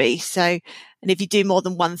can't be. So, and if you do more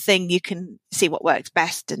than one thing, you can see what works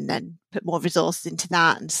best and then put more resources into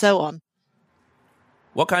that and so on.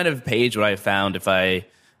 What kind of page would I have found if I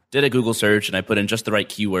did a Google search and I put in just the right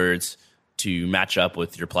keywords to match up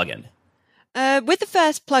with your plugin? With the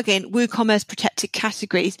first plugin, WooCommerce Protected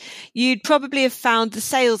Categories, you'd probably have found the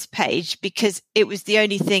sales page because it was the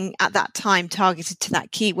only thing at that time targeted to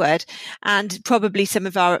that keyword, and probably some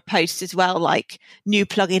of our posts as well, like new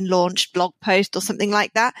plugin launch blog post or something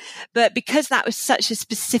like that. But because that was such a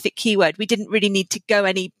specific keyword, we didn't really need to go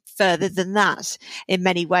any further than that in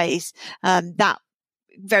many ways. That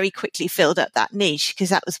very quickly filled up that niche because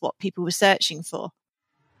that was what people were searching for.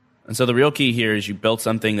 And so the real key here is you built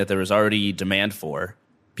something that there was already demand for.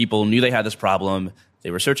 People knew they had this problem.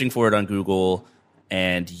 They were searching for it on Google,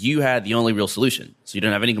 and you had the only real solution. So you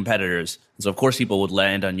didn't have any competitors. And so, of course, people would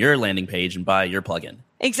land on your landing page and buy your plugin.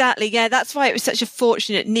 Exactly. Yeah, that's why it was such a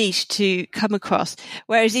fortunate niche to come across.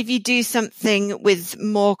 Whereas if you do something with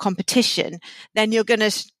more competition, then you're going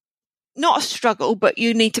to not a struggle, but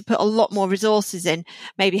you need to put a lot more resources in,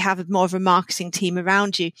 maybe have more of a marketing team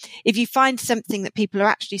around you. If you find something that people are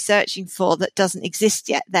actually searching for that doesn't exist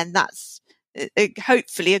yet, then that's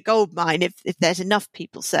hopefully a gold mine if there's enough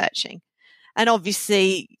people searching. And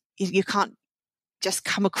obviously you can't just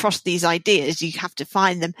come across these ideas, you have to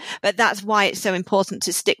find them. But that's why it's so important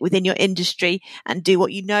to stick within your industry and do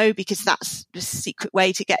what you know, because that's the secret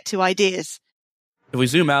way to get to ideas. If we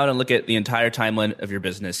zoom out and look at the entire timeline of your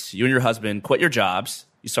business, you and your husband quit your jobs,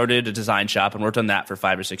 you started a design shop and worked on that for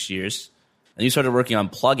 5 or 6 years, and you started working on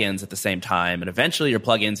plugins at the same time, and eventually your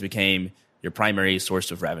plugins became your primary source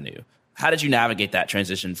of revenue. How did you navigate that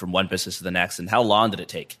transition from one business to the next, and how long did it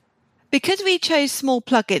take? Because we chose small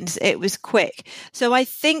plugins, it was quick. So I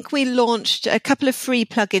think we launched a couple of free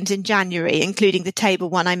plugins in January, including the table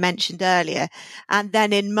one I mentioned earlier. And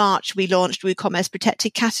then in March, we launched WooCommerce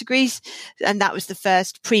Protected Categories, and that was the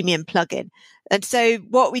first premium plugin. And so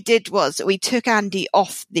what we did was we took Andy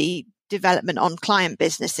off the development on client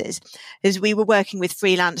businesses, as we were working with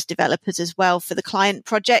freelance developers as well for the client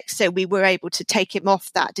projects. So we were able to take him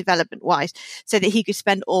off that development wise so that he could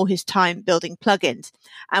spend all his time building plugins.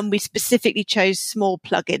 And we specifically chose small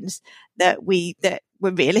plugins that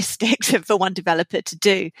were realistic for one developer to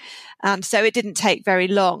do. And so it didn't take very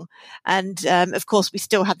long. And of course, we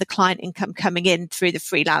still had the client income coming in through the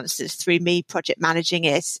freelancers, through me project managing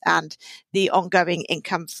it, and the ongoing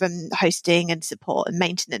income from hosting and support and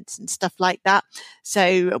maintenance and stuff like that.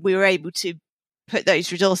 So we were able to put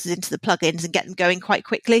those resources into the plugins and get them going quite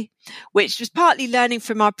quickly, which was partly learning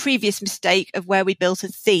from our previous mistake of where we built a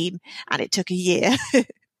theme and it took a year.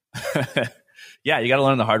 Yeah, you got to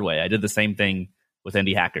learn the hard way. I did the same thing with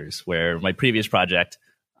Indie Hackers, where my previous project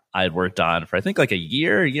I had worked on for I think like a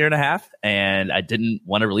year and a half, and I didn't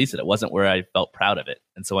want to release it. It wasn't where I felt proud of it.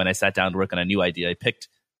 And so when I sat down to work on a new idea, I picked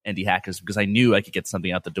Indie Hackers because I knew I could get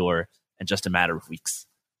something out the door in just a matter of weeks.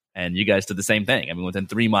 And you guys did the same thing. I mean, within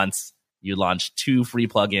 3 months, you launched 2 free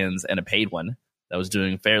plugins and a paid one that was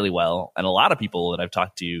doing fairly well. And a lot of people that I've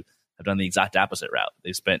talked to have done the exact opposite route.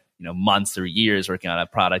 They've spent months or years working on a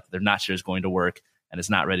product they're not sure is going to work, and it's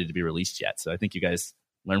not ready to be released yet. So I think you guys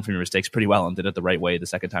learned from your mistakes pretty well and did it the right way the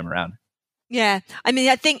second time around. Yeah. I mean,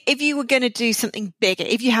 I think if you were going to do something bigger,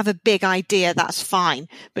 if you have a big idea, that's fine.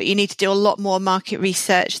 But you need to do a lot more market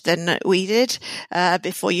research than we did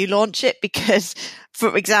before you launch it. Because,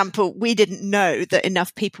 for example, we didn't know that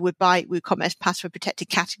enough people would buy WooCommerce password protected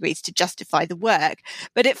categories to justify the work.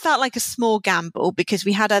 But it felt like a small gamble because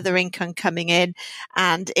we had other income coming in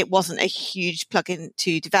and it wasn't a huge plugin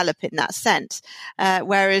to develop in that sense.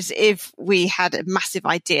 Whereas if we had a massive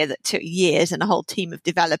idea that took years and a whole team of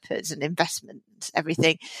developers and investment,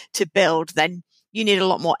 everything to build, then you need a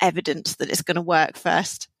lot more evidence that it's going to work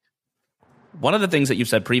first. One of the things that you've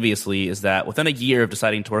said previously is that within a year of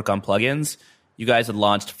deciding to work on plugins, you guys had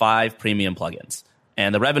launched 5 premium plugins,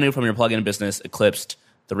 and the revenue from your plugin business eclipsed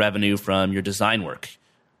the revenue from your design work.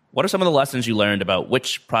 What are some of the lessons you learned about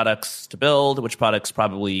which products to build, which products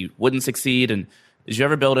probably wouldn't succeed, and did you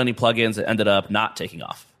ever build any plugins that ended up not taking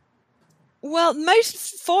off? Well,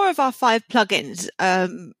 4 of our 5 plugins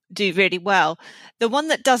do really well. The one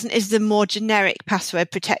that doesn't is the more generic password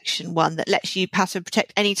protection one that lets you password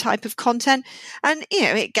protect any type of content. And,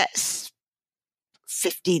 it gets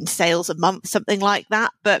 15 sales a month, something like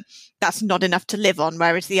that, but that's not enough to live on,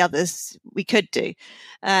 whereas the others we could do.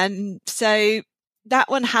 And so that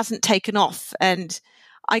one hasn't taken off. And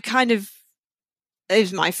it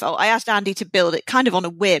was my fault. I asked Andy to build it kind of on a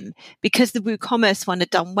whim because the WooCommerce one had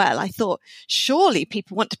done well. I thought, surely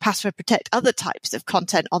people want to password protect other types of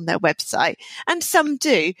content on their website. And some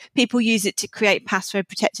do. People use it to create password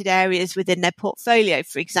protected areas within their portfolio,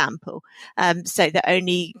 for example, so that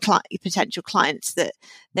only potential clients that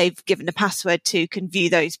they've given a password to can view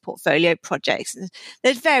those portfolio projects. And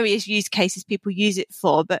there's various use cases people use it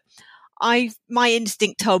for, but my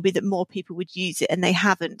instinct told me that more people would use it and they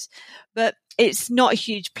haven't. But it's not a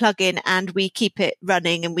huge plugin and we keep it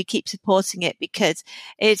running and we keep supporting it because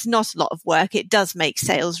it's not a lot of work. It does make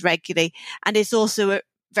sales regularly. And it's also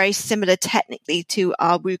very similar technically to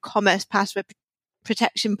our WooCommerce password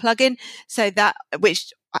protection plugin. So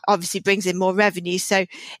which obviously brings in more revenue. So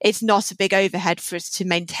it's not a big overhead for us to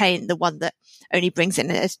maintain the one that only brings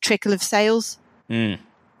in a trickle of sales.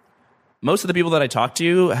 Most of the people that I talk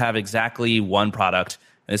to have exactly one product,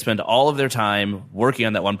 and they spend all of their time working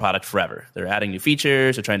on that one product forever. They're adding new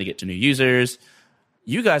features, they're trying to get to new users.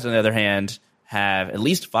 You guys, on the other hand, have at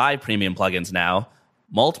least 5 premium plugins now,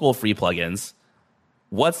 multiple free plugins.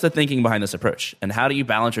 What's the thinking behind this approach? And how do you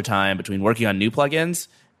balance your time between working on new plugins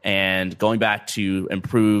and going back to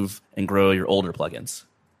improve and grow your older plugins?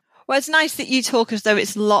 Well, it's nice that you talk as though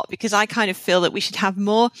it's a lot because I kind of feel that we should have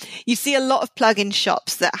more. You see a lot of plugin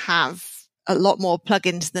shops that have a lot more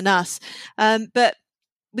plugins than us. But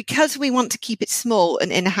because we want to keep it small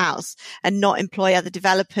and in-house and not employ other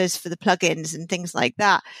developers for the plugins and things like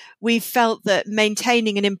that, we felt that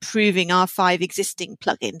maintaining and improving our 5 existing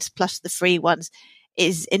plugins plus the free ones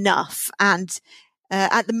is enough. And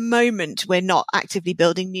at the moment, we're not actively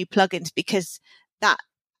building new plugins because that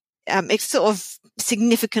it's sort of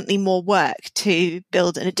significantly more work to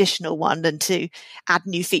build an additional one than to add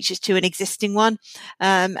new features to an existing one.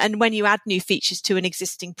 And when you add new features to an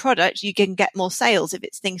existing product, you can get more sales if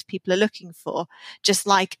it's things people are looking for, just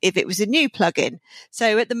like if it was a new plugin.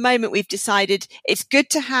 So at the moment, we've decided it's good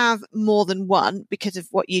to have more than one because of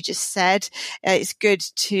what you just said. It's good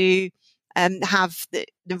to have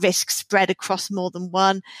the risk spread across more than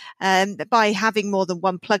one. By having more than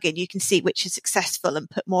one plugin, you can see which is successful and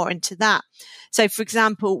put more into that. So, for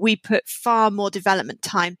example, we put far more development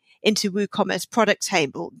time into WooCommerce product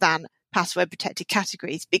table than password protected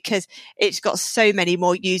categories because it's got so many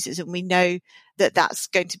more users and we know that that's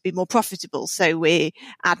going to be more profitable. So we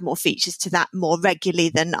add more features to that more regularly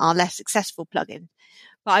than our less successful plugin.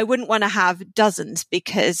 but I wouldn't want to have dozens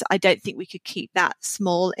because I don't think we could keep that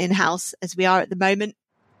small in-house as we are at the moment.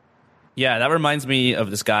 Yeah, that reminds me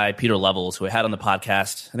of this guy, Peter Levels, who I had on the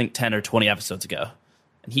podcast, I think 10 or 20 episodes ago.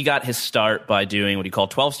 And he got his start by doing what he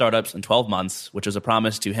called 12 startups in 12 months, which was a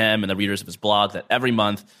promise to him and the readers of his blog that every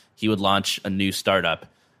month he would launch a new startup.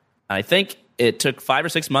 I think it took 5 or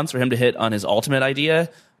 6 months for him to hit on his ultimate idea,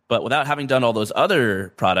 but without having done all those other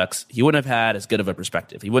products, he wouldn't have had as good of a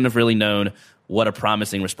perspective. He wouldn't have really known what a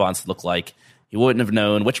promising response looked like. He wouldn't have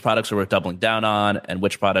known which products were worth doubling down on and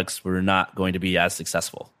which products were not going to be as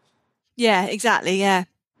successful. Yeah, exactly. Yeah.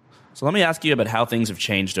 So let me ask you about how things have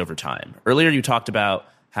changed over time. Earlier, you talked about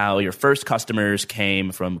how your first customers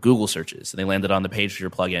came from Google searches and they landed on the page for your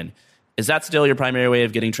plugin. Is that still your primary way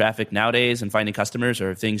of getting traffic nowadays and finding customers, or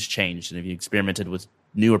have things changed and have you experimented with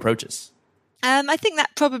new approaches? I think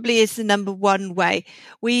that probably is the number one way.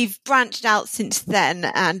 We've branched out since then,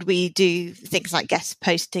 and we do things like guest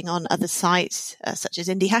posting on other sites, such as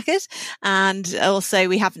Indie Hackers. And also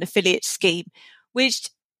we have an affiliate scheme, which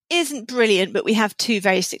isn't brilliant, but we have 2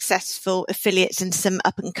 very successful affiliates and some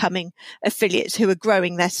up and coming affiliates who are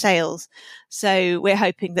growing their sales. So we're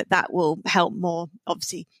hoping that that will help more.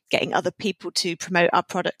 Obviously, getting other people to promote our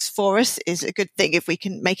products for us is a good thing if we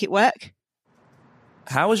can make it work.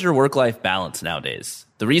 How is your work-life balance nowadays?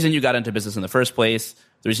 The reason you got into business in the first place,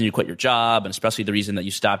 the reason you quit your job, and especially the reason that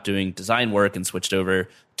you stopped doing design work and switched over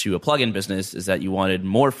to a plugin business is that you wanted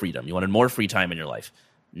more freedom. You wanted more free time in your life.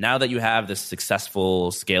 Now that you have this successful,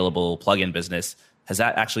 scalable plugin business, has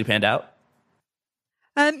that actually panned out?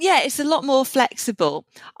 Yeah, it's a lot more flexible.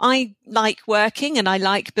 I like working and I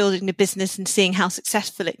like building a business and seeing how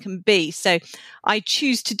successful it can be. So I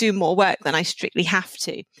choose to do more work than I strictly have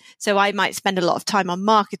to. So I might spend a lot of time on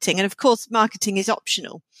marketing. And of course, marketing is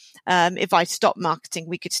optional. If I stop marketing,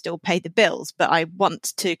 we could still pay the bills, but I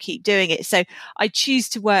want to keep doing it. So I choose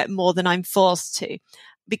to work more than I'm forced to.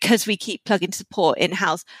 Because we keep plugin support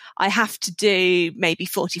in-house, I have to do maybe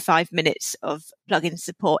 45 minutes of plugin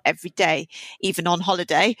support every day, even on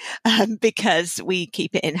holiday, because we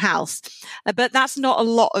keep it in-house. But that's not a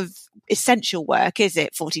lot of essential work, is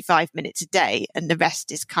it? 45 minutes a day, and the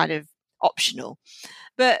rest is kind of optional.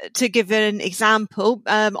 But to give an example,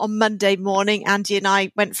 on Monday morning, Andy and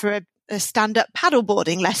I went for a stand-up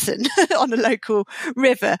paddleboarding lesson on a local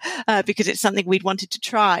river because it's something we'd wanted to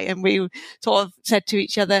try. And we sort of said to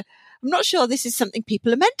each other, I'm not sure this is something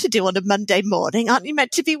people are meant to do on a Monday morning. Aren't you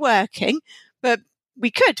meant to be working? But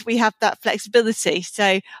we have that flexibility.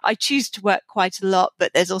 So I choose to work quite a lot,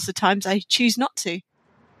 but there's also times I choose not to.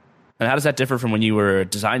 And how does that differ from when you were a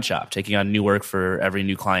design shop, taking on new work for every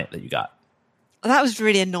new client that you got? Well, that was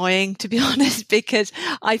really annoying, to be honest, because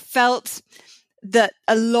I felt that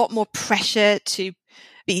a lot more pressure to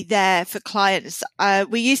be there for clients.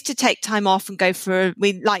 We used to take time off and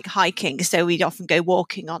we like hiking. So we'd often go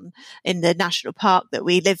walking in the national park that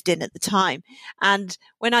we lived in at the time. And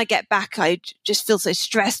when I get back, I just feel so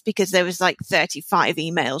stressed because there was like 35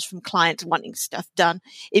 emails from clients wanting stuff done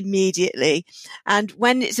immediately. And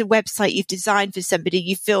when it's a website you've designed for somebody,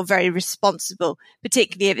 you feel very responsible,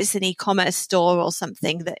 particularly if it's an e-commerce store or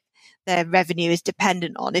something that their revenue is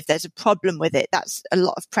dependent on. If there's a problem with it, that's a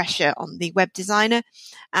lot of pressure on the web designer.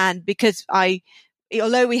 And because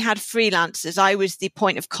although we had freelancers, I was the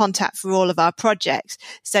point of contact for all of our projects.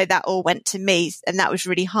 So that all went to me, and that was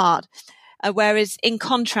really hard. Whereas in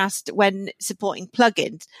contrast, when supporting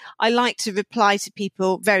plugins, I like to reply to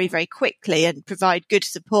people very, very quickly and provide good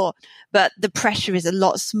support. But the pressure is a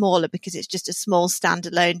lot smaller because it's just a small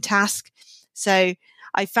standalone task. So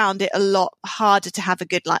I found it a lot harder to have a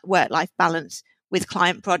good work-life balance with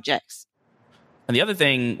client projects. And the other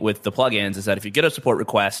thing with the plugins is that if you get a support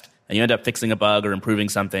request and you end up fixing a bug or improving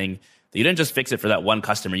something, that you didn't just fix it for that one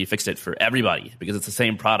customer, you fixed it for everybody because it's the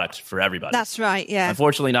same product for everybody. That's right, yeah.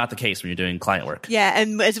 Unfortunately, not the case when you're doing client work. Yeah,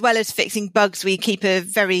 and as well as fixing bugs, we keep a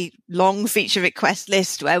very long feature request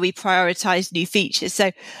list where we prioritize new features.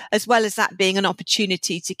 So as well as that being an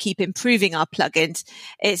opportunity to keep improving our plugins,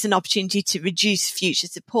 it's an opportunity to reduce future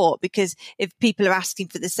support, because if people are asking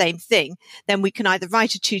for the same thing, then we can either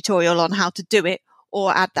write a tutorial on how to do it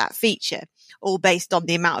or add that feature, all based on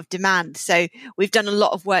the amount of demand. So we've done a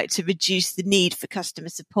lot of work to reduce the need for customer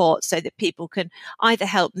support so that people can either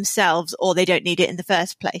help themselves or they don't need it in the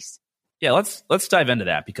first place. Yeah, let's dive into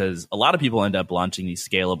that, because a lot of people end up launching these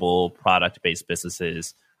scalable product-based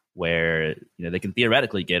businesses where they can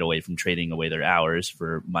theoretically get away from trading away their hours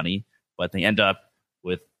for money, but they end up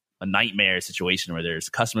with a nightmare situation where there's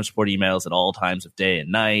customer support emails at all times of day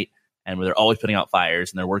and night, and where they're always putting out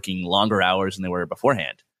fires and they're working longer hours than they were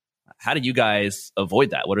beforehand. How do you guys avoid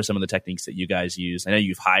that? What are some of the techniques that you guys use? I know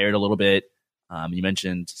you've hired a little bit. You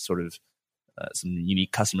mentioned sort of some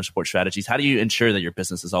unique customer support strategies. How do you ensure that your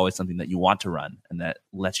business is always something that you want to run and that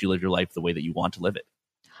lets you live your life the way that you want to live it?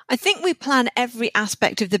 I think we plan every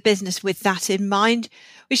aspect of the business with that in mind,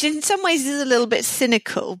 which in some ways is a little bit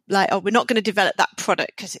cynical. Like, oh, we're not going to develop that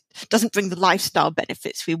product because it doesn't bring the lifestyle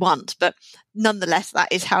benefits we want. But nonetheless,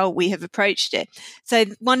 that is how we have approached it. So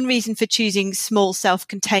one reason for choosing small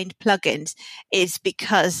self-contained plugins is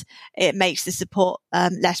because it makes the support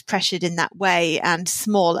less pressured in that way and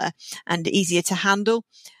smaller and easier to handle.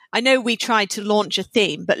 I know we tried to launch a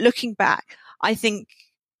theme, but looking back, I think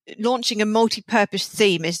launching a multi-purpose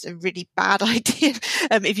theme is a really bad idea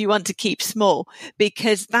if you want to keep small,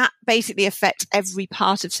 because that basically affects every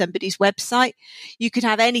part of somebody's website. You could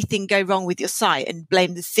have anything go wrong with your site and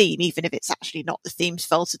blame the theme, even if it's actually not the theme's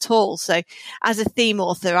fault at all. So as a theme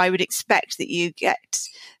author, I would expect that you get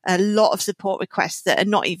a lot of support requests that are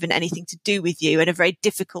not even anything to do with you and are very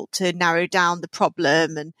difficult to narrow down the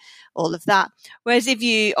problem and all of that. Whereas if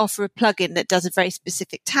you offer a plugin that does a very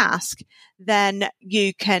specific task, then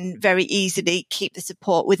you can very easily keep the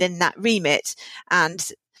support within that remit. And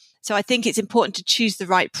so I think it's important to choose the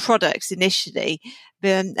right products initially,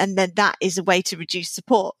 and then that is a way to reduce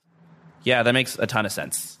support. Yeah, that makes a ton of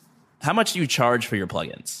sense. How much do you charge for your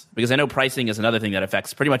plugins? Because I know pricing is another thing that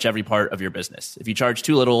affects pretty much every part of your business. If you charge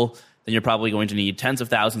too little, then you're probably going to need tens of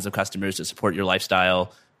thousands of customers to support your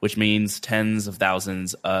lifestyle, which means tens of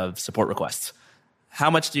thousands of support requests. How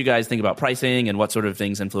much do you guys think about pricing, and what sort of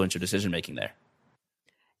things influence your decision making there?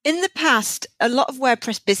 In the past, a lot of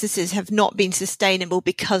WordPress businesses have not been sustainable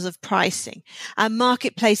because of pricing. And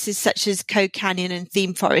marketplaces such as CodeCanyon and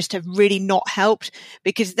ThemeForest have really not helped,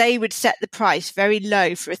 because they would set the price very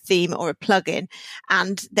low for a theme or a plugin,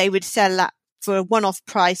 and they would sell that for a one-off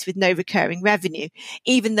price with no recurring revenue,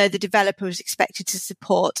 even though the developer was expected to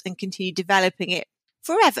support and continue developing it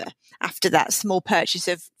forever after that small purchase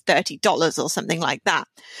of $30 or something like that.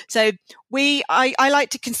 So I like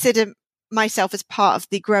to consider myself as part of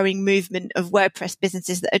the growing movement of WordPress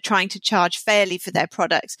businesses that are trying to charge fairly for their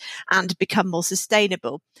products and become more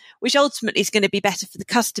sustainable, which ultimately is going to be better for the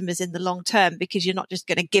customers in the long term, because you're not just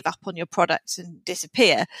going to give up on your products and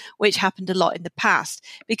disappear, which happened a lot in the past,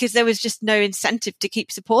 because there was just no incentive to keep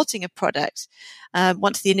supporting a product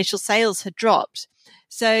once the initial sales had dropped.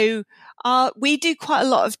 So we do quite a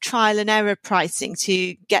lot of trial and error pricing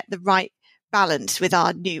to get the right balance with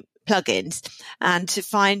our new plugins and to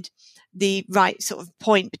find the right sort of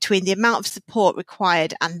point between the amount of support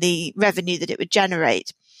required and the revenue that it would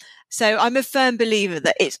generate. So I'm a firm believer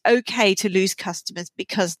that it's okay to lose customers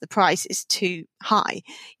because the price is too high.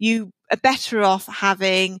 You are better off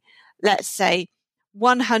having, let's say,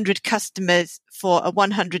 100 customers for a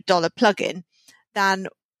 $100 plugin than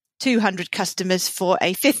 200 customers for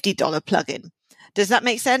a $50 plugin. Does that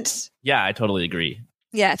make sense? Yeah, I totally agree.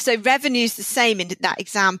 Yeah. So revenue is the same in that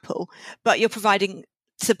example, but you're providing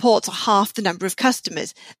support to half the number of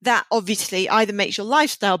customers. That obviously either makes your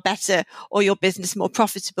lifestyle better or your business more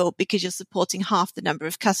profitable, because you're supporting half the number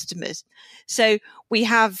of customers. So we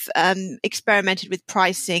have experimented with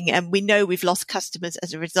pricing, and we know we've lost customers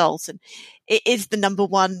as a result. And it is the number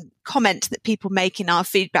one comment that people make in our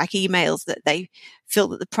feedback emails, that they feel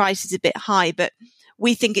that the price is a bit high, but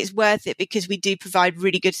we think it's worth it because we do provide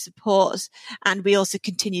really good support, and we also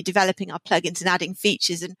continue developing our plugins and adding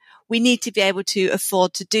features, and we need to be able to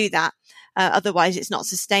afford to do that. Otherwise it's not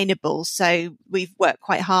sustainable. So we've worked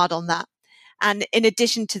quite hard on that. And in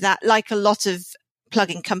addition to that, like a lot of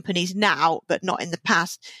plugin companies now, but not in the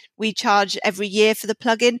past, we charge every year for the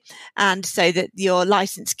plugin, and so that your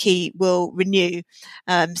license key will renew.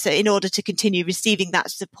 So in order to continue receiving that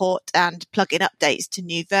support and plugin updates to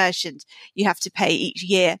new versions, you have to pay each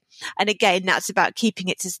year. And again, that's about keeping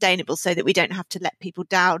it sustainable so that we don't have to let people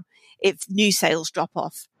down if new sales drop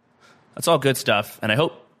off. That's all good stuff. And I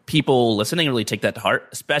hope people listening really take that to heart,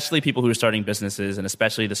 especially people who are starting businesses, and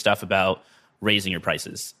especially the stuff about raising your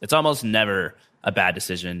prices. It's almost never a bad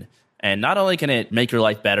decision. And not only can it make your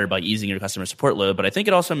life better by easing your customer support load, but I think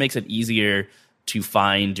it also makes it easier to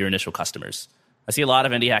find your initial customers. I see a lot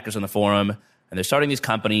of indie hackers on the forum, and they're starting these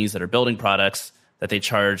companies that are building products that they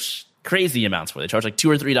charge crazy amounts for. They charge like $2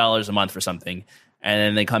 or $3 a month for something. And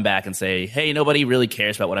then they come back and say, hey, nobody really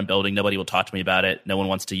cares about what I'm building. Nobody will talk to me about it. No one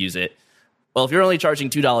wants to use it. Well, if you're only charging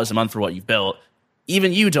 $2 a month for what you've built,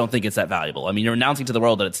 even you don't think it's that valuable. I mean, you're announcing to the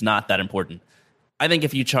world that it's not that important. I think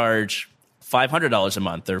if you charge $500 a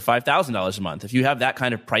month or $5,000 a month, if you have that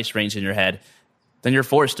kind of price range in your head, then you're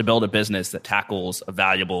forced to build a business that tackles a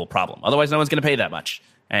valuable problem. Otherwise, no one's going to pay that much.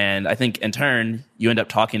 And I think in turn, you end up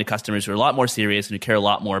talking to customers who are a lot more serious and who care a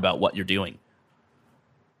lot more about what you're doing.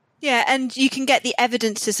 Yeah, and you can get the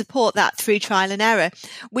evidence to support that through trial and error.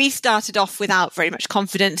 We started off without very much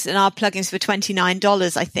confidence, and our plugins were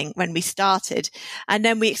 $29, I think, when we started. And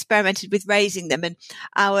then we experimented with raising them. And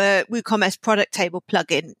our WooCommerce product table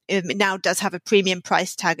plugin now does have a premium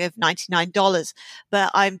price tag of $99.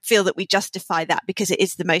 But I feel that we justify that because it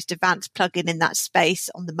is the most advanced plugin in that space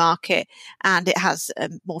on the market, and it has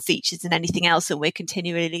more features than anything else, and we're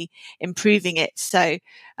continually improving it. So,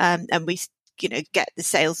 and we get the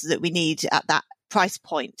sales that we need at that price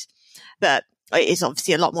point. But it is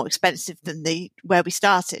obviously a lot more expensive than where we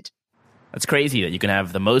started. That's crazy that you can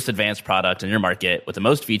have the most advanced product in your market with the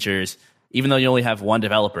most features, even though you only have one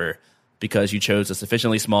developer, because you chose a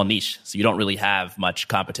sufficiently small niche. So you don't really have much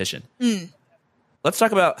competition. Let's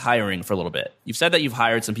talk about hiring for a little bit. You've said that you've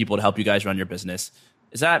hired some people to help you guys run your business.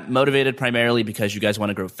 Is that motivated primarily because you guys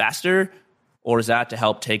want to grow faster? Or is that to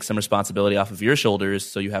help take some responsibility off of your shoulders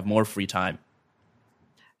so you have more free time?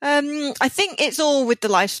 I think it's all with the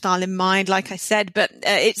lifestyle in mind, like I said, but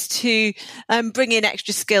it's to bring in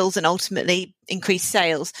extra skills and ultimately increase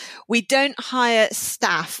sales. We don't hire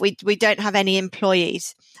staff. We don't have any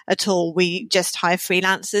employees at all. We just hire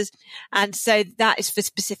freelancers. And so that is for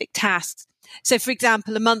specific tasks. So, for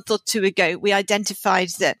example, a month or two ago, we identified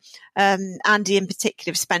that Andy in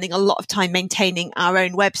particular was spending a lot of time maintaining our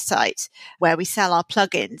own website where we sell our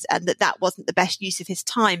plugins, and that wasn't the best use of his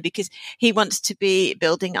time because he wants to be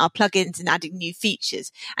building our plugins and adding new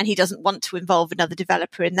features, and he doesn't want to involve another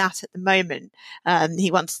developer in that at the moment.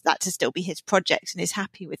 He wants that to still be his project and is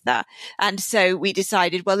happy with that. And so we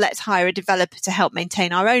decided, well, let's hire a developer to help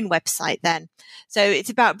maintain our own website then. So it's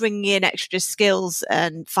about bringing in extra skills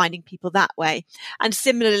and finding people that way. And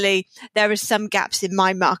similarly, there are some gaps in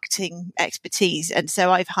my marketing expertise. And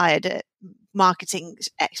so I've hired a marketing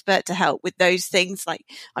expert to help with those things. Like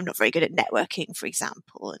I'm not very good at networking, for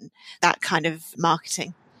example, and that kind of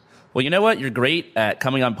marketing. Well, you know what? You're great at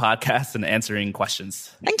coming on podcasts and answering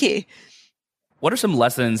questions. Thank you. What are some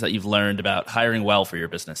lessons that you've learned about hiring well for your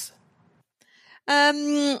business?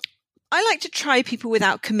 I like to try people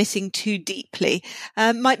without committing too deeply.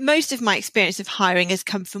 Most of my experience of hiring has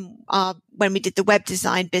come from when we did the web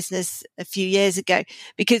design business a few years ago,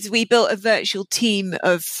 because we built a virtual team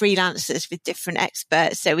of freelancers with different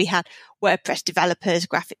experts. So we had WordPress developers,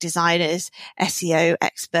 graphic designers, SEO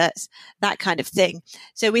experts, that kind of thing.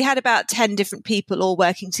 So we had about 10 different people all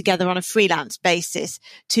working together on a freelance basis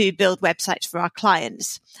to build websites for our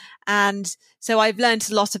clients. And so I've learned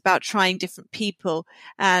a lot about trying different people,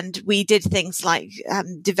 and we did things like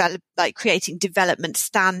creating development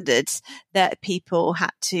standards that people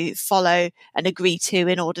had to follow and agree to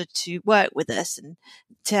in order to work with us, and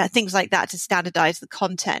things like that to standardize the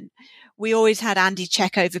content. We always had Andy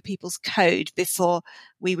check over people's code before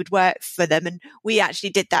we would work for them. And we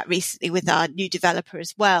actually did that recently with our new developer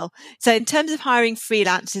as well. So in terms of hiring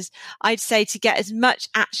freelancers, I'd say to get as much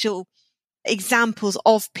actual examples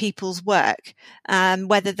of people's work,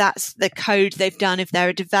 whether that's the code they've done if they're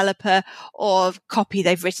a developer, or copy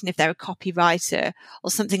they've written if they're a copywriter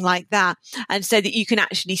or something like that, and so that you can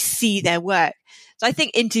actually see their work. So I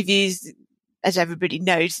think interviews, as everybody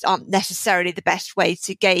knows, aren't necessarily the best way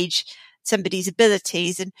to gauge somebody's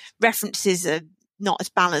abilities, and references are not as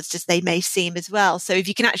balanced as they may seem as well. So if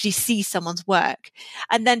you can actually see someone's work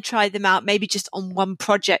and then try them out, maybe just on one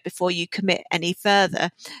project before you commit any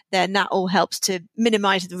further, then that all helps to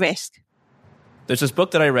minimize the risk. There's this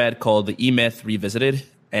book that I read called The E-Myth Revisited,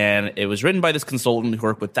 and it was written by this consultant who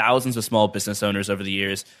worked with thousands of small business owners over the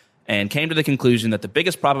years and came to the conclusion that the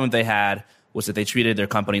biggest problem they had was that they treated their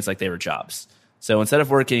companies like they were jobs. So instead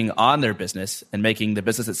of working on their business and making the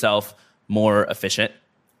business itself more efficient,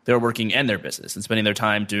 they were working in their business and spending their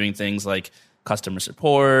time doing things like customer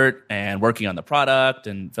support and working on the product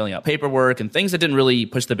and filling out paperwork and things that didn't really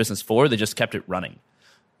push the business forward. They just kept it running.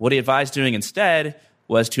 What he advised doing instead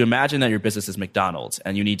was to imagine that your business is McDonald's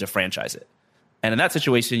and you need to franchise it. And in that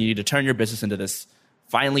situation, you need to turn your business into this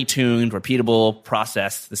finely tuned, repeatable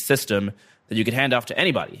process, the system that you could hand off to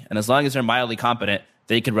anybody. And as long as they're mildly competent,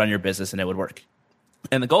 they could run your business and it would work.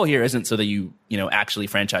 And the goal here isn't so that you actually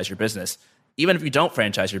franchise your business. Even if you don't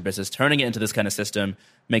franchise your business, turning it into this kind of system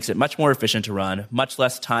makes it much more efficient to run, much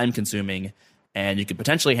less time consuming, and you could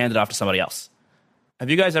potentially hand it off to somebody else. Have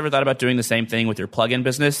you guys ever thought about doing the same thing with your plugin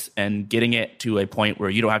business and getting it to a point where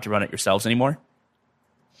you don't have to run it yourselves anymore?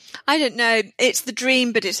 I don't know. It's the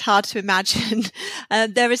dream, but it's hard to imagine.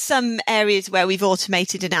 There are some areas where we've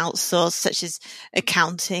automated and outsourced, such as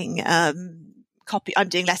accounting, I'm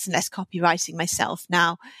doing less and less copywriting myself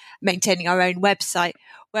now, maintaining our own website.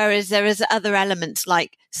 Whereas there is other elements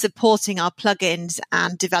like supporting our plugins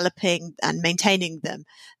and developing and maintaining them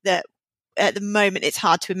that at the moment, it's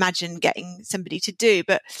hard to imagine getting somebody to do,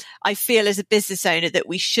 but I feel as a business owner that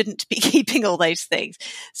we shouldn't be keeping all those things.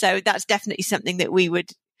 So that's definitely something that we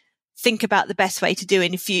would think about the best way to do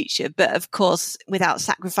in the future. But of course, without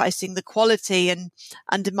sacrificing the quality and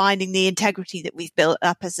undermining the integrity that we've built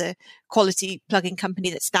up as a quality plugin company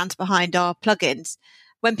that stands behind our plugins.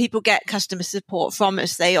 When people get customer support from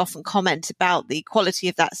us, they often comment about the quality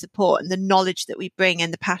of that support and the knowledge that we bring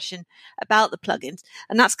and the passion about the plugins.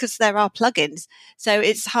 And that's because there are plugins. So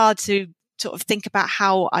it's hard to sort of think about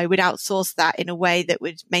how I would outsource that in a way that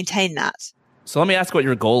would maintain that. So let me ask what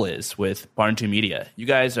your goal is with Barn2 Media. You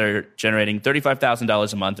guys are generating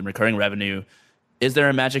 $35,000 a month in recurring revenue. Is there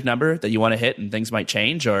a magic number that you want to hit and things might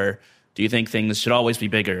change? Or do you think things should always be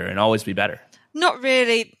bigger and always be better? Not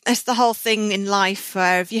really. It's the whole thing in life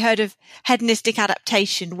where, have you heard of hedonistic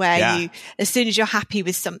adaptation, where you, as soon as you're happy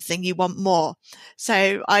with something, you want more.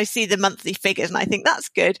 So I see the monthly figures and I think that's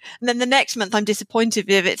good. And then the next month I'm disappointed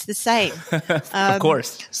if it's the same. Of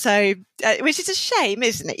course. So, which is a shame,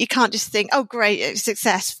 isn't it? You can't just think, oh, great, it's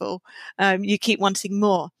successful. You keep wanting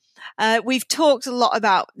more. We've talked a lot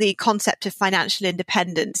about the concept of financial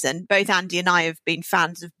independence, and both Andy and I have been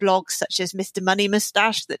fans of blogs such as Mr. Money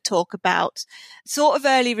Mustache that talk about sort of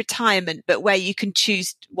early retirement, but where you can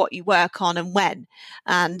choose what you work on and when,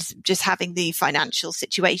 and just having the financial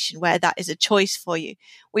situation where that is a choice for you.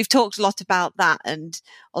 We've talked a lot about that, and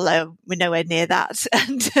although we're nowhere near that,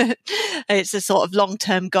 and it's a sort of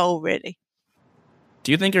long-term goal, really.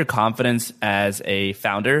 Do you think your confidence as a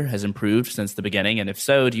founder has improved since the beginning? And if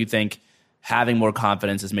so, do you think having more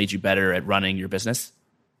confidence has made you better at running your business?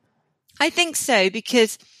 I think so,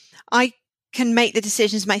 because I can make the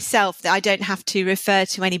decisions myself, that I don't have to refer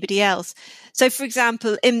to anybody else. So, for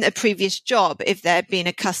example, in a previous job, if there had been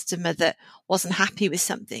a customer that wasn't happy with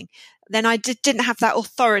something, then I didn't have that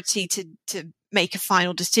authority to make a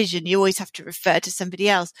final decision. You always have to refer to somebody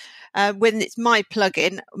else. When it's my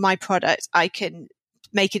plugin, my product, I can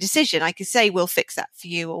make a decision. I can say, we'll fix that for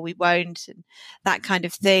you, or we won't, and that kind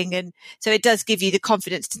of thing. And so it does give you the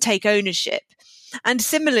confidence to take ownership. And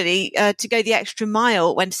similarly, to go the extra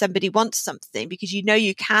mile when somebody wants something, because you know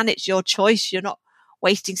you can, it's your choice. You're not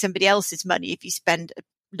wasting somebody else's money if you spend a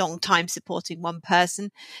long time supporting one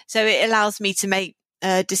person. So it allows me to make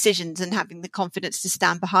decisions and having the confidence to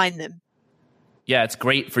stand behind them. Yeah, it's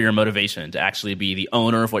great for your motivation to actually be the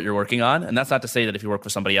owner of what you're working on. And that's not to say that if you work for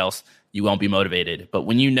somebody else, you won't be motivated. But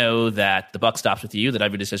when you know that the buck stops with you, that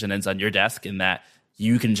every decision ends on your desk, and that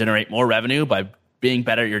you can generate more revenue by being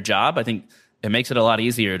better at your job, I think it makes it a lot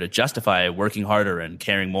easier to justify working harder and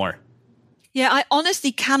caring more. Yeah, I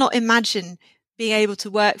honestly cannot imagine being able to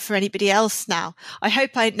work for anybody else now. I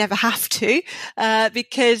hope I never have to,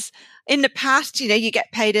 because in the past, you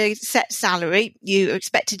get paid a set salary. You're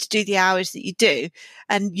expected to do the hours that you do,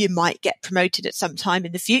 and you might get promoted at some time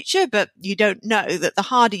in the future, but you don't know that the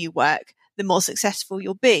harder you work, the more successful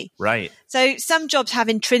you'll be. Right. So some jobs have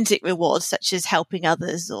intrinsic rewards, such as helping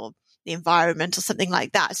others or the environment or something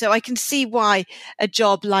like that. So I can see why a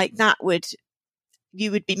job like that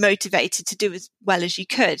you would be motivated to do as well as you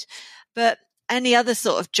could. But any other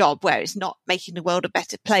sort of job where it's not making the world a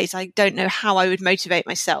better place, I don't know how I would motivate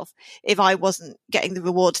myself if I wasn't getting the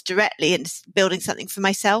rewards directly and building something for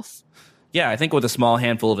myself. Yeah, I think with a small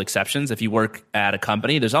handful of exceptions, if you work at a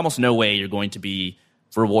company, there's almost no way you're going to be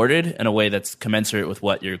rewarded in a way that's commensurate with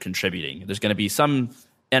what you're contributing. There's going to be some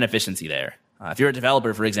inefficiency there. If you're a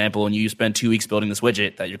developer, for example, and you spend 2 weeks building this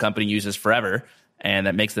widget that your company uses forever and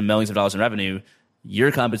that makes them millions of dollars in revenue,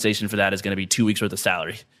 your compensation for that is going to be 2 weeks worth of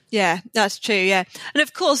salary. Yeah, that's true. Yeah. And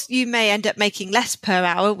of course, you may end up making less per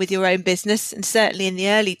hour with your own business, and certainly in the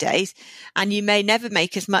early days, and you may never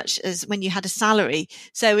make as much as when you had a salary.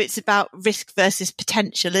 So it's about risk versus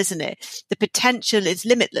potential, isn't it? The potential is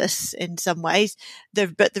limitless in some ways,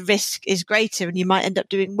 but the risk is greater, and you might end up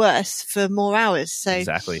doing worse for more hours. So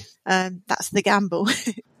exactly. That's the gamble.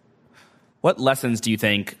 What lessons do you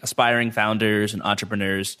think aspiring founders and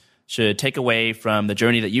entrepreneurs should take away from the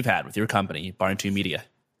journey that you've had with your company, Barn2 Media?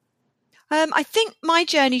 I think my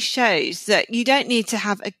journey shows that you don't need to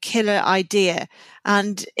have a killer idea.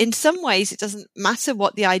 And in some ways, it doesn't matter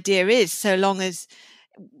what the idea is, so long as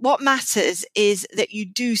what matters is that you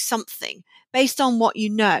do something based on what you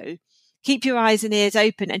know. Keep your eyes and ears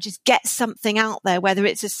open and just get something out there, whether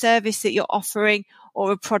it's a service that you're offering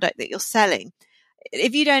or a product that you're selling.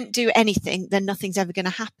 If you don't do anything, then nothing's ever going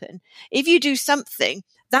to happen. If you do something,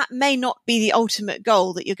 that may not be the ultimate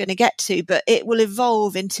goal that you're going to get to, but it will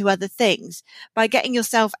evolve into other things. By getting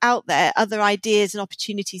yourself out there, other ideas and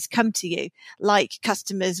opportunities come to you, like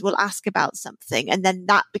customers will ask about something, and then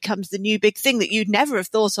that becomes the new big thing that you'd never have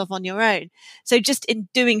thought of on your own. So just in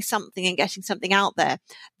doing something and getting something out there,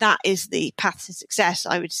 that is the path to success,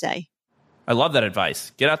 I would say. I love that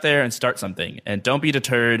advice. Get out there and start something, and don't be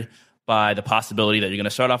deterred by the possibility that you're going to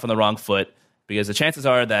start off on the wrong foot, because the chances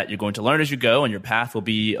are that you're going to learn as you go and your path will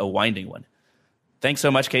be a winding one. Thanks so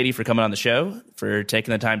much, Katie, for coming on the show, for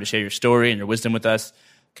taking the time to share your story and your wisdom with us.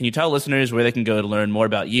 Can you tell listeners where they can go to learn more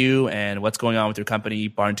about you and what's going on with your company,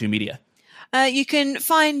 Barn2 Media? You can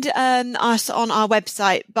find us on our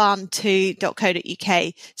website,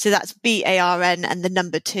 barn2.co.uk. So that's BARN and the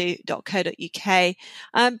number 2.co.uk.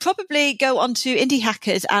 Probably go on to Indie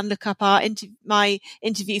Hackers and look up my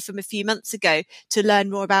interview from a few months ago to learn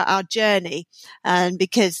more about our journey,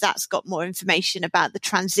 because that's got more information about the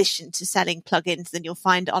transition to selling plugins than you'll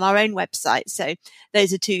find on our own website. So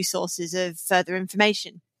those are two sources of further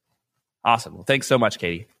information. Awesome. Well, thanks so much,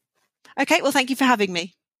 Katie. Okay. Well, thank you for having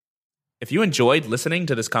me. If you enjoyed listening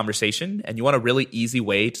to this conversation and you want a really easy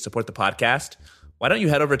way to support the podcast, why don't you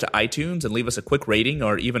head over to iTunes and leave us a quick rating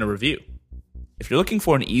or even a review? If you're looking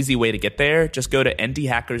for an easy way to get there, just go to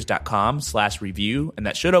ndhackers.com/review, and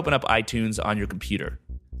that should open up iTunes on your computer.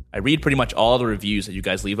 I read pretty much all the reviews that you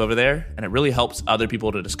guys leave over there, and it really helps other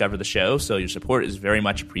people to discover the show, so your support is very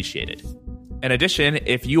much appreciated. In addition,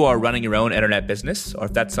 if you are running your own internet business, or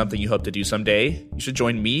if that's something you hope to do someday, you should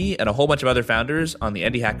join me and a whole bunch of other founders on the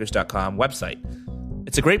ndhackers.com website.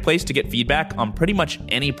 It's a great place to get feedback on pretty much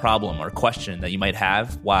any problem or question that you might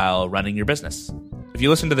have while running your business. If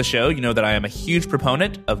you listen to the show, you know that I am a huge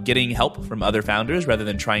proponent of getting help from other founders rather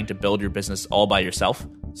than trying to build your business all by yourself.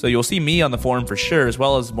 So you'll see me on the forum for sure, as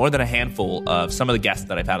well as more than a handful of some of the guests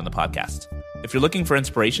that I've had on the podcast. If you're looking for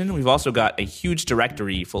inspiration, we've also got a huge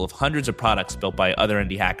directory full of hundreds of products built by other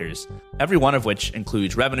indie hackers, every one of which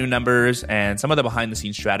includes revenue numbers and some of the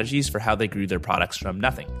behind-the-scenes strategies for how they grew their products from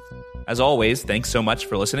nothing. As always, thanks so much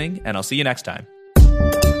for listening, and I'll see you next time.